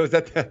 It was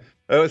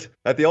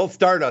at the old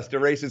Stardust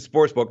at Races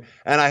Sportsbook,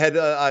 and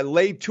I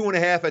laid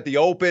 2.5 at the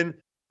open,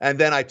 and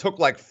then I took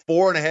like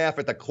 4.5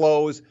 at the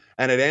close,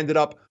 and it ended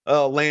up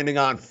landing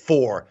on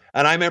 4.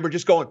 And I remember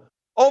just going,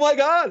 "Oh my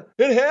God,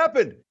 it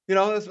happened!" This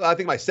was, I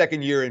think, my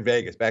second year in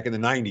Vegas back in the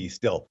 90s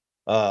still.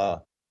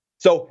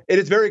 So it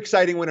is very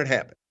exciting when it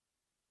happens.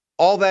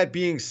 All that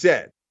being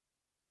said,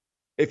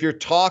 if you're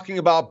talking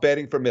about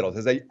betting for middles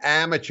as an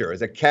amateur,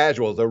 as a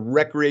casual, as a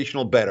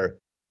recreational bettor,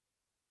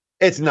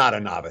 it's not a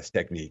novice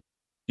technique.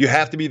 You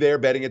have to be there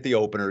betting at the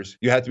openers.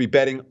 You have to be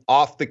betting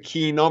off the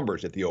key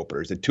numbers at the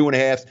openers. At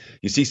 2.5,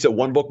 you see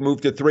one book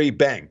move to 3,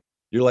 bang.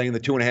 You're laying the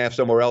 2.5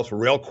 somewhere else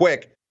real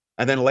quick.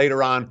 And then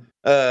later on,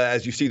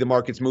 as you see the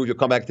markets move, you'll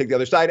come back and take the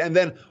other side. And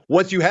then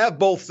once you have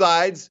both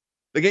sides,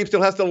 the game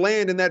still has to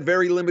land in that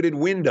very limited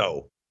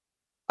window.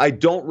 I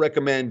don't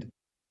recommend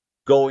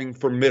going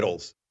for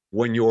middles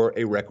when you're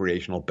a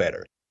recreational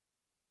bettor.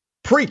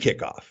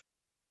 Pre-kickoff.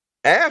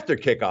 After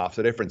kickoff's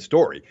a different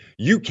story.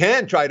 You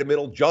can try to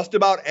middle just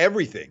about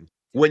everything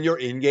when you're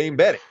in-game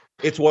betting.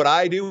 It's what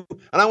I do.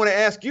 And I want to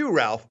ask you,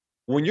 Ralph,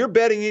 when you're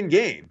betting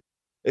in-game,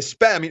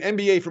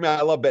 NBA for me,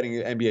 I love betting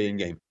NBA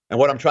in-game. And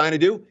what I'm trying to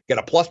do, get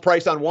a plus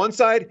price on one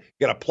side,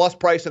 get a plus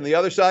price on the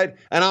other side,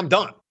 and I'm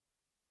done.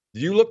 Do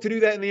you look to do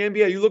that in the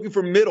NBA? Are you looking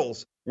for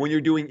middles when you're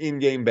doing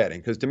in-game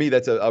betting? Because to me,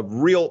 that's a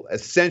real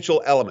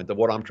essential element of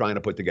what I'm trying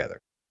to put together.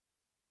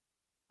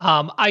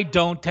 I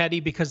don't, Teddy,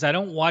 because I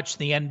don't watch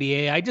the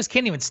NBA. I just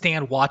can't even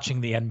stand watching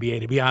the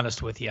NBA, to be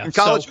honest with you. In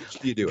college,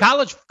 you do.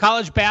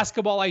 College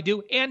basketball, I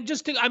do. And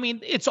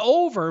it's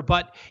over,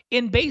 but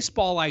in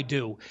baseball, I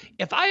do.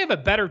 If I have a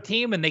better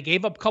team and they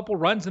gave up a couple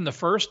runs in the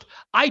first,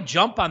 I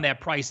jump on that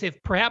price.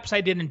 If perhaps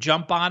I didn't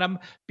jump on them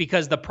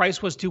because the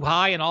price was too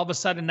high and all of a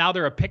sudden now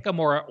they're a pick 'em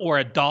or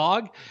a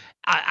dog,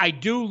 I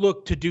do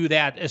look to do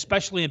that,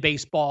 especially in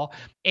baseball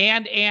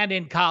and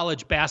in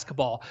college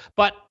basketball.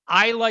 But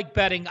I like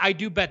betting. I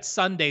do bet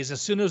Sundays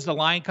as soon as the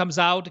line comes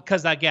out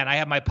because, again, I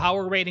have my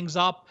power ratings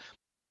up.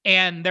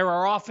 And there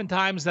are often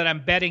times that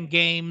I'm betting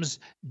games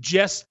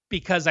just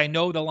because I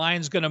know the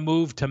line's going to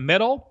move to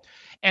middle.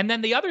 And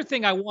then the other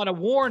thing I want to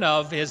warn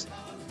of is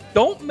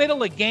don't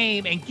middle a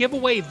game and give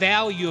away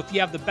value if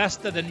you have the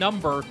best of the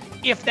number,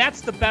 if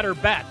that's the better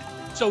bet.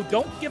 So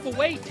don't give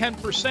away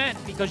 10%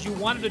 because you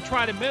wanted to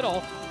try to middle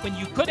when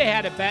you could have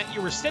had a bet.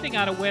 You were sitting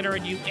on a winner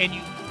and you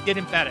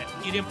didn't bet it.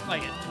 You didn't play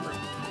it.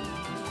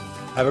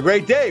 Have a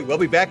great day. We'll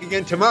be back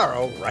again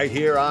tomorrow right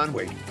here on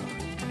Waiting.